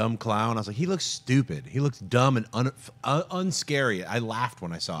picture of the dumb clown, I was like, he looks stupid. He looks dumb and unscary. I laughed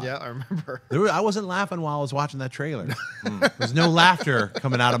when I saw it. Yeah, I remember. I wasn't laughing while I was watching that trailer. There's no laughter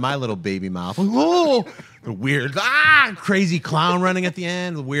coming out of my little baby mouth. Like, oh, the weird, crazy clown running at the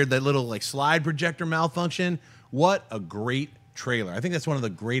end. The weird, that little slide projector malfunction. What a great trailer. I think that's one of the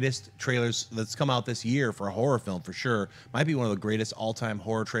greatest trailers that's come out this year for a horror film, for sure. Might be one of the greatest all-time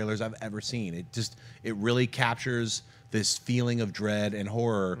horror trailers I've ever seen. It really captures this feeling of dread and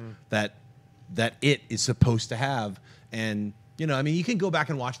horror that it is supposed to have. And you can go back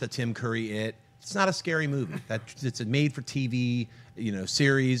and watch the Tim Curry It. It's not a scary movie. It's a made-for-TV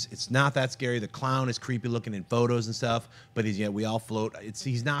series. It's not that scary. The clown is creepy looking in photos and stuff, but we all float.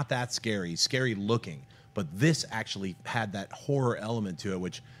 He's not that scary. He's scary looking. But this actually had that horror element to it,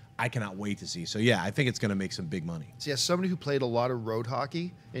 which I cannot wait to see. So yeah, I think it's going to make some big money. See, as somebody who played a lot of road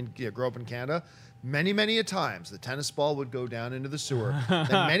hockey and grew up in Canada, many a times the tennis ball would go down into the sewer.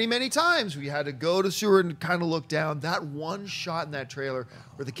 And many times we had to go to the sewer and kind of look down. That one shot in that trailer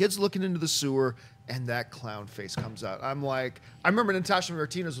where the kid's looking into the sewer and that clown face comes out. I'm like, I remember Natasha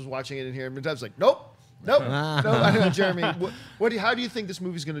Martinez was watching it in here, and Natasha's like, nope. I don't know, Jeremy. How do you think this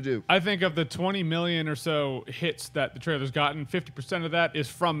movie's going to do? I think of the 20 million or so hits that the trailer's gotten, 50% of that is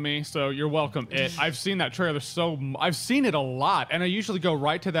from me, so you're welcome. I've seen that trailer I've seen it a lot, and I usually go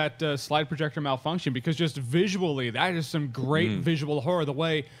right to that slide projector malfunction because just visually, that is some great visual horror. The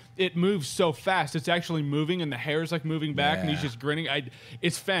way it moves so fast, it's actually moving, and the hair's like moving back, and he's just grinning.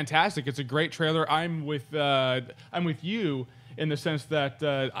 It's fantastic. It's a great trailer. I'm with you. In the sense that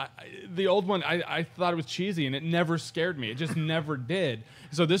the old one, I thought it was cheesy and it never scared me. It just never did.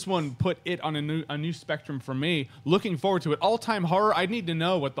 So this one put it on a new spectrum for me. Looking forward to it. All-time horror, I need to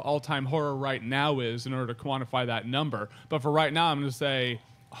know what the all-time horror right now is in order to quantify that number. But for right now, I'm going to say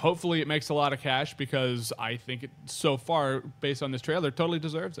hopefully it makes a lot of cash because I think it, so far, based on this trailer, totally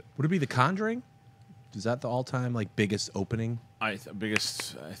deserves it. Would it be The Conjuring? Is that the all-time biggest opening? I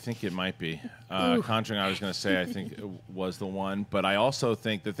think it might be. Conjuring, I was going to say, I think it was the one. But I also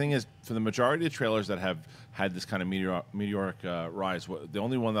think the thing is, for the majority of the trailers that have had this kind of meteoric rise, the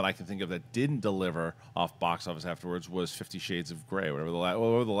only one that I can think of that didn't deliver off box office afterwards was 50 Shades of Grey, whatever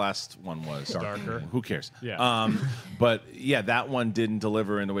the last one was. Darker. Who cares? Yeah. But yeah, that one didn't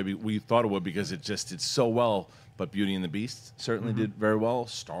deliver in the way we thought it would because it just did so well. But Beauty and the Beast certainly did very well.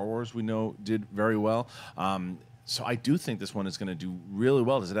 Star Wars, we know, did very well. So I do think this one is going to do really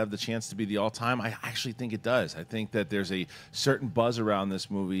well. Does it have the chance to be the all-time? I actually think it does. I think that there's a certain buzz around this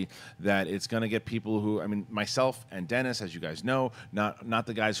movie that it's going to get people who, I mean, myself and Dennis, as you guys know, not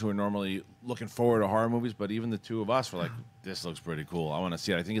the guys who are normally looking forward to horror movies, but even the two of us were like, this looks pretty cool. I want to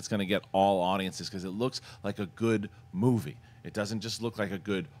see it. I think it's going to get all audiences because it looks like a good movie. It doesn't just look like a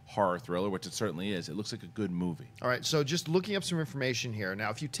good horror thriller, which it certainly is. It looks like a good movie. All right, so just looking up some information here. Now,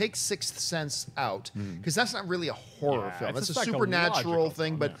 if you take Sixth Sense out, because that's not really a horror film. That's a supernatural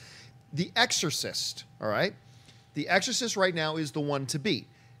thing, but The Exorcist, all right? The Exorcist right now is the one to beat.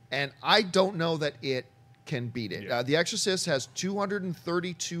 And I don't know that it can beat it. The Exorcist has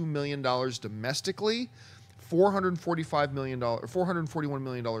 $232 million domestically, $441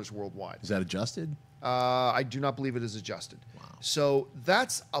 million worldwide. Is that adjusted? I do not believe it is adjusted. Wow. So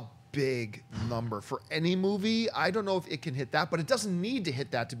that's a big number for any movie. I don't know if it can hit that, but it doesn't need to hit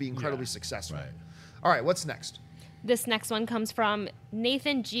that to be incredibly successful. Right. All right, what's next? This next one comes from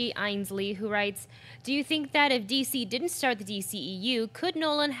Nathan G. Ainsley, who writes, do you think that if DC didn't start the DCEU, could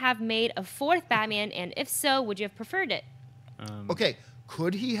Nolan have made a fourth Batman, and if so, would you have preferred it? Okay,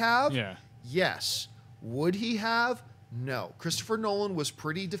 could he have? Yeah. Yes. Would he have? No. Christopher Nolan was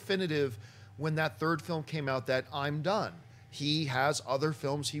pretty definitive when that third film came out that I'm done. He has other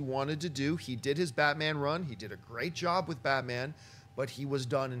films he wanted to do. He did his Batman run. He did a great job with Batman, but he was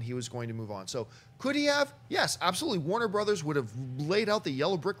done and he was going to move on. So could he have? Yes, absolutely. Warner Brothers would have laid out the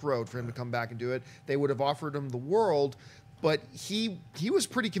yellow brick road for him to come back and do it. They would have offered him the world, but he was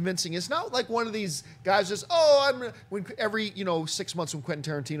pretty convincing. It's not like one of these guys just, when every 6 months when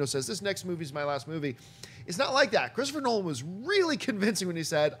Quentin Tarantino says, this next movie is my last movie. It's not like that. Christopher Nolan was really convincing when he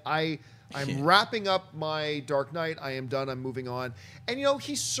said, I'm wrapping up my Dark Knight. I am done. I'm moving on. And,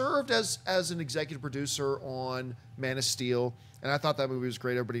 he served as an executive producer on Man of Steel. And I thought that movie was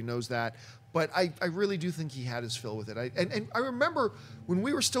great. Everybody knows that. But I really do think he had his fill with it. And I remember when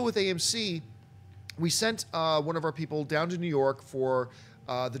we were still with AMC, we sent one of our people down to New York for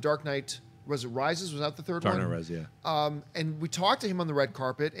the Dark Knight. Was it Rises? Was that the third one? Dark Knight Rises, yeah. And we talked to him on the red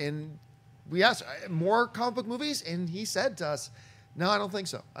carpet. And we asked, more comic book movies? And he said to us, no, I don't think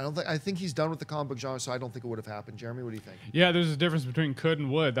so. I think he's done with the comic book genre, so I don't think it would have happened. Jeremy, what do you think? Yeah, there's a difference between could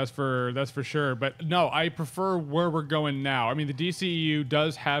and would. That's for sure. But no, I prefer where we're going now. I mean, the DCEU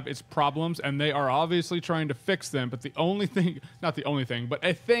does have its problems, and they are obviously trying to fix them. But the only thing, not the only thing, but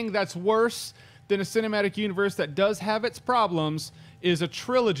a thing that's worse than a cinematic universe that does have its problems is a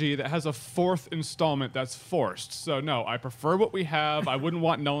trilogy that has a fourth installment that's forced. So no, I prefer what we have. I wouldn't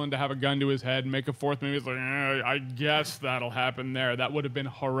want Nolan to have a gun to his head and make a fourth movie. It's like, I guess that'll happen there. That would have been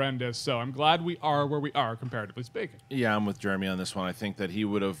horrendous. So I'm glad we are where we are, comparatively speaking. Yeah, I'm with Jeremy on this one. I think that he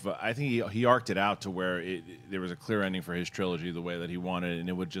would have. I think he arced it out to where there was a clear ending for his trilogy the way that he wanted, and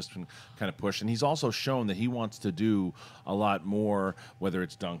it would just kind of push. And he's also shown that he wants to do a lot more, whether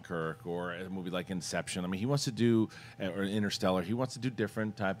it's Dunkirk or a movie like Inception. I mean, he wants to do or Interstellar. He wants to do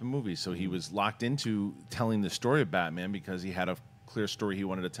different type of movies. So he was locked into telling the story of Batman because he had a clear story he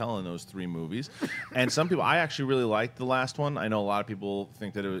wanted to tell in those 3 movies. And some people, I actually really liked the last one. I know a lot of people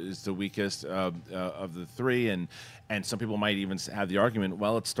think that it is the weakest of the 3, and some people might even have the argument,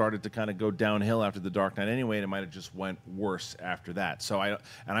 well, it started to kind of go downhill after The Dark Knight anyway, and it might have just went worse after that. So I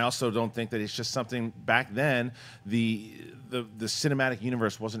also don't think that it's just something back then. The cinematic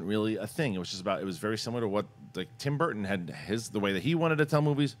universe wasn't really a thing. It was just it was very similar to what like Tim Burton had the way that he wanted to tell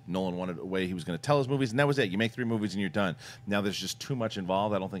movies. Nolan wanted a way he was going to tell his movies, and that was it. You make 3 movies and you're done. Now there's just too much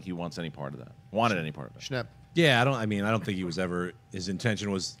involved. I don't think he wants any part of that. Wanted any part of it. Schnepp. Yeah, I don't think he was ever. His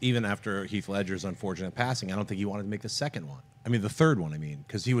intention was, even after Heath Ledger's unfortunate passing, I don't think he wanted to make the second one. I mean, the third one. I mean,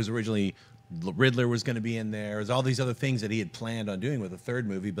 because he was originally, Riddler was going to be in there. There's all these other things that he had planned on doing with the third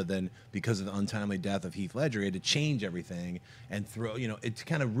movie, but then because of the untimely death of Heath Ledger, he had to change everything and throw. It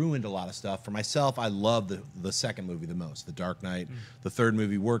kind of ruined a lot of stuff. For myself, I love the second movie the most, The Dark Knight. The third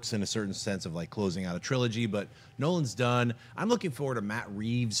movie works in a certain sense of like closing out a trilogy, but Nolan's done. I'm looking forward to Matt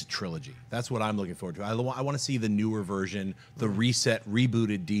Reeves' trilogy. That's what I'm looking forward to. I want to see the newer version, the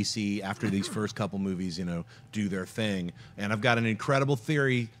rebooted DC after these first couple movies, do their thing. And I've got an incredible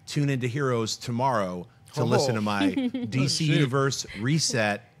theory. Tune into Heroes tomorrow to listen to my DC Universe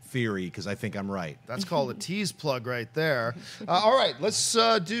reset theory, because I think I'm right. That's called a tease plug right there. All right, let's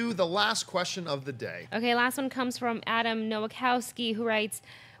do the last question of the day. Okay, last one comes from Adam Nowakowski, who writes,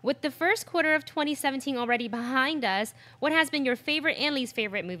 with the first quarter of 2017 already behind us, what has been your favorite and least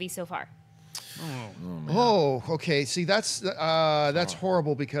favorite movie so far? Oh, okay. See, that's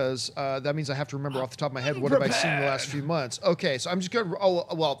horrible, because that means I have to remember off the top of my head what have I seen in the last few months. Okay, so I'm just going to... Oh,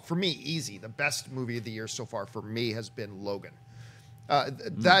 well, for me, easy. The best movie of the year so far for me has been Logan.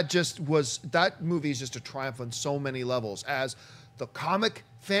 That movie is just a triumph on so many levels. As the comic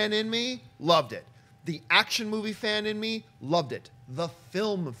fan in me, loved it. The action movie fan in me, loved it. The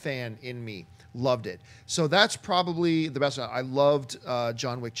film fan in me, loved it. So that's probably the best. I loved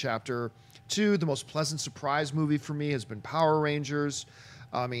John Wick Chapter 2. The most pleasant surprise movie for me has been Power Rangers.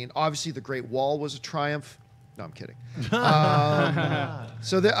 I mean, obviously, The Great Wall was a triumph. No, I'm kidding. That's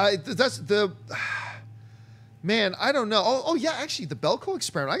the... Man, I don't know. Oh, yeah, actually, the Belko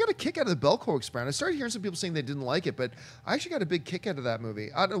Experiment. I got a kick out of the Belko Experiment. I started hearing some people saying they didn't like it, but I actually got a big kick out of that movie.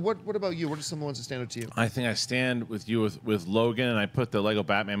 What about you? What are some of the ones that stand out to you? I think I stand with you with Logan, and I put the Lego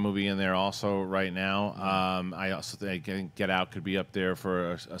Batman movie in there also right now. I also think Get Out could be up there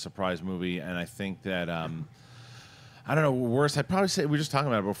for a surprise movie, and I think that... I don't know, worse, I'd probably say, we were just talking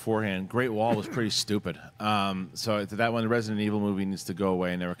about it beforehand, Great Wall was pretty stupid. So that one, the Resident Evil movie needs to go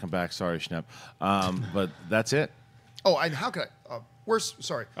away and never come back. Sorry, Schnepp. But that's it. Oh, and how could I... worst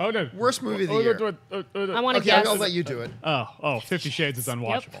movie of the year. I want to guess. I'll let you do it. 50 Shades is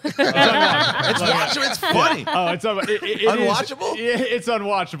unwatchable. Yep. It's watchable. It's funny. It's unwatchable? It's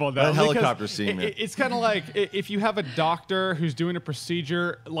unwatchable, though. That helicopter scene, man. It's kind of like if you have a doctor who's doing a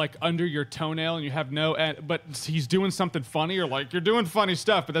procedure like under your toenail and you have but he's doing something funny, or like you're doing funny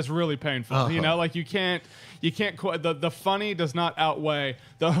stuff, but that's really painful. Like you can't the funny does not outweigh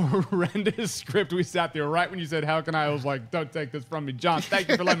the horrendous script. We sat there right when you said, how can I was like, don't take this from me, John. Thank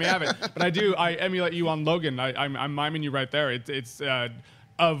you for letting me have it. But I emulate you on Logan. I'm miming you right there. It's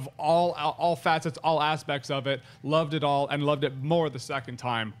of all facets, all aspects of it. Loved it all, and loved it more the second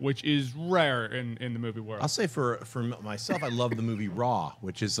time, which is rare in the movie world. I'll say for myself, I love the movie Raw,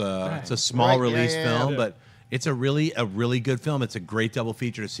 which is it's a small release film, but it's a really good film. It's a great double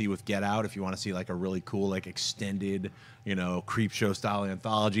feature to see with Get Out if you want to see like a really cool like extended creep show style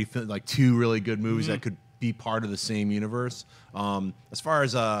anthology, like 2 really good movies that could be part of the same universe. As far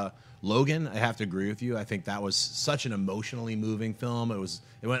as Logan, I have to agree with you. I think that was such an emotionally moving film.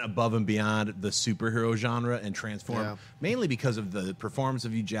 It went above and beyond the superhero genre and transformed mainly because of the performance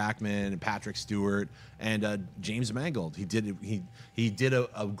of Hugh Jackman and Patrick Stewart and James Mangold. He did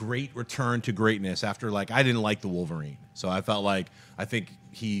a great return to greatness after I didn't like the Wolverine, so I think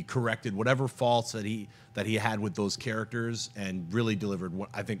he corrected whatever faults that he had with those characters and really delivered what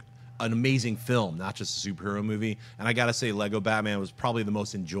I think an amazing film, not just a superhero movie. And I gotta say, Lego Batman was probably the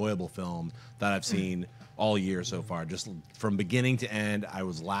most enjoyable film that I've seen all year so far. Just from beginning to end, I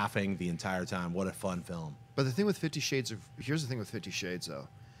was laughing the entire time. What a fun film. But the thing with 50 Shades here's the thing with 50 Shades though.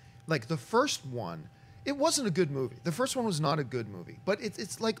 Like the first one, it wasn't a good movie. The first one was not a good movie, but it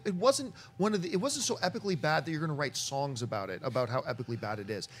wasn't so epically bad that you're gonna write songs about it, about how epically bad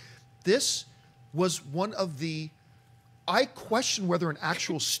it is. This was one of the... I question whether an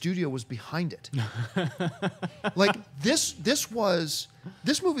actual studio was behind it. Like this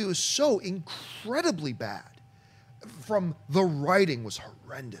movie was so incredibly bad. From the writing was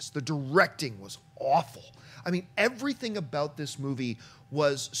horrendous. The directing was awful. I mean, everything about this movie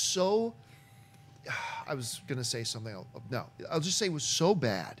was so I was gonna say something else. No, I'll just say it was so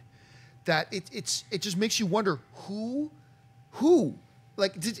bad that it just makes you wonder who,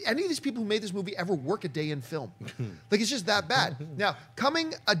 like, did any of these people who made this movie ever work a day in film? Like, it's just that bad. Now,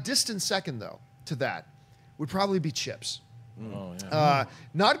 coming a distant second though to that would probably be Chips. Oh, yeah.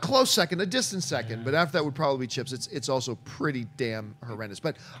 Not close second, a distant second, but after that would probably be Chips. It's also pretty damn horrendous.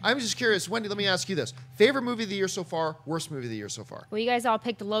 But I'm just curious, Wendy, let me ask you this. Favorite movie of the year so far, worst movie of the year so far? Well, you guys all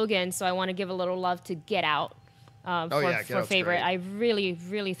picked Logan, so I want to give a little love to Get Out for Out's favorite. great. I really,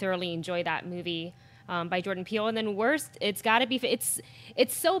 really thoroughly enjoyed that movie by Jordan Peele. And then worst, it's got to be, it's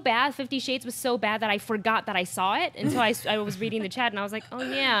so bad, 50 Shades was so bad that I forgot that I saw it until I was reading the chat, and I was like, oh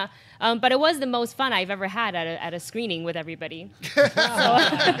yeah. But it was the most fun I've ever had at a screening with everybody.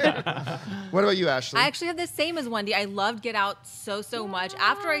 What about you, Ashley? I actually have the same as Wendy. I loved Get Out so much.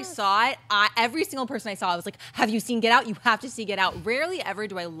 After I saw it, every single person I saw, I was like, have you seen Get Out? You have to see Get Out. Rarely ever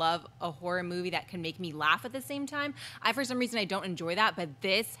do I love a horror movie that can make me laugh at the same time. For some reason, I don't enjoy that, but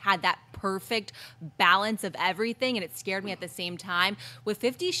this had that perfect balance of everything, and it scared me at the same time. With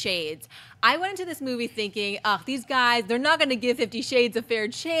 50 Shades, I went into this movie thinking, oh, these guys, they're not going to give 50 Shades a fair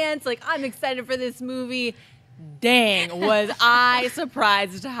chance. Like, I'm excited for this movie. Dang, was I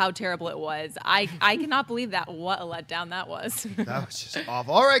surprised as to how terrible it was. I cannot believe that. What a letdown that was. That was just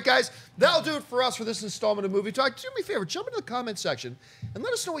awful. All right, guys, that'll do it for us for this installment of Movie Talk. Do me a favor, jump into the comment section and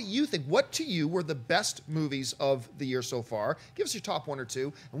let us know what you think. What to you were the best movies of the year so far? Give us your top one or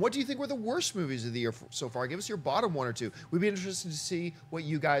two. And what do you think were the worst movies of the year so far? Give us your bottom one or two. We'd be interested to see what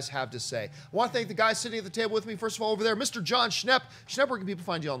you guys have to say. I want to thank the guys sitting at the table with me. First of all, over there, Mr. Jon Schnepp. Schnepp, where can people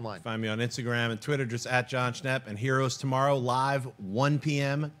find you online? Find me on Instagram and Twitter, just at Jon Schnepp. And Heroes tomorrow, live, 1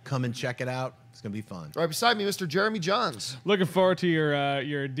 p.m. Come and check it out. It's going to be fun. Right beside me, Mr. Jeremy Jahns. Looking forward to your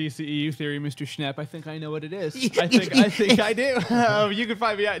DCEU theory, Mr. Schnepp. I think I know what it is. I think I do. You can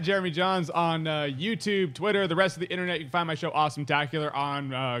find me at Jeremy Jahns on YouTube, Twitter, the rest of the internet. You can find my show Awesome Tacular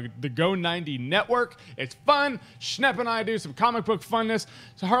on the Go 90 network. It's fun. Schnepp and I do some comic book funness.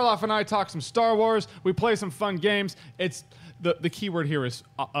 So Harloff and I talk some Star Wars. We play some fun games. It's the key word here is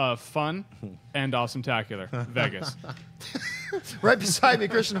fun and awesome-tacular. Vegas. Right beside me,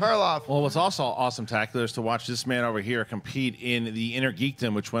 Kristian Harloff. Well, what's also awesome-tacular is to watch this man over here compete in the Inner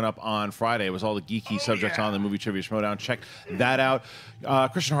Geekdom, which went up on Friday. It was all the geeky subjects on the Movie Trivia Schmodown. Check that out.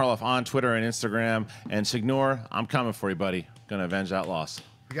 Kristian Harloff on Twitter and Instagram. And Signor, I'm coming for you, buddy. Gonna avenge that loss.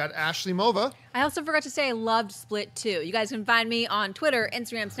 We got Ashley Mova. I also forgot to say I loved Split 2. You guys can find me on Twitter,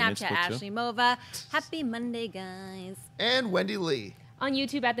 Instagram, Snapchat, Split 2? Ashley Mova. Happy Monday, guys. And Wendy Lee. On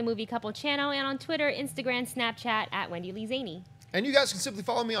YouTube at the Movie Couple channel, and on Twitter, Instagram, Snapchat at Wendy Lee Zaney. And you guys can simply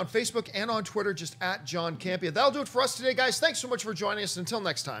follow me on Facebook and on Twitter, just at Jon Campea. That'll do it for us today, guys. Thanks so much for joining us. Until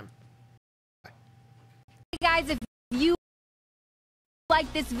next time. Hey guys, if you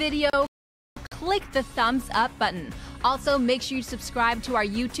like this video, click the thumbs up button. Also, make sure you subscribe to our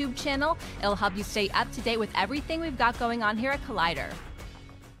YouTube channel. It'll help you stay up to date with everything we've got going on here at Collider.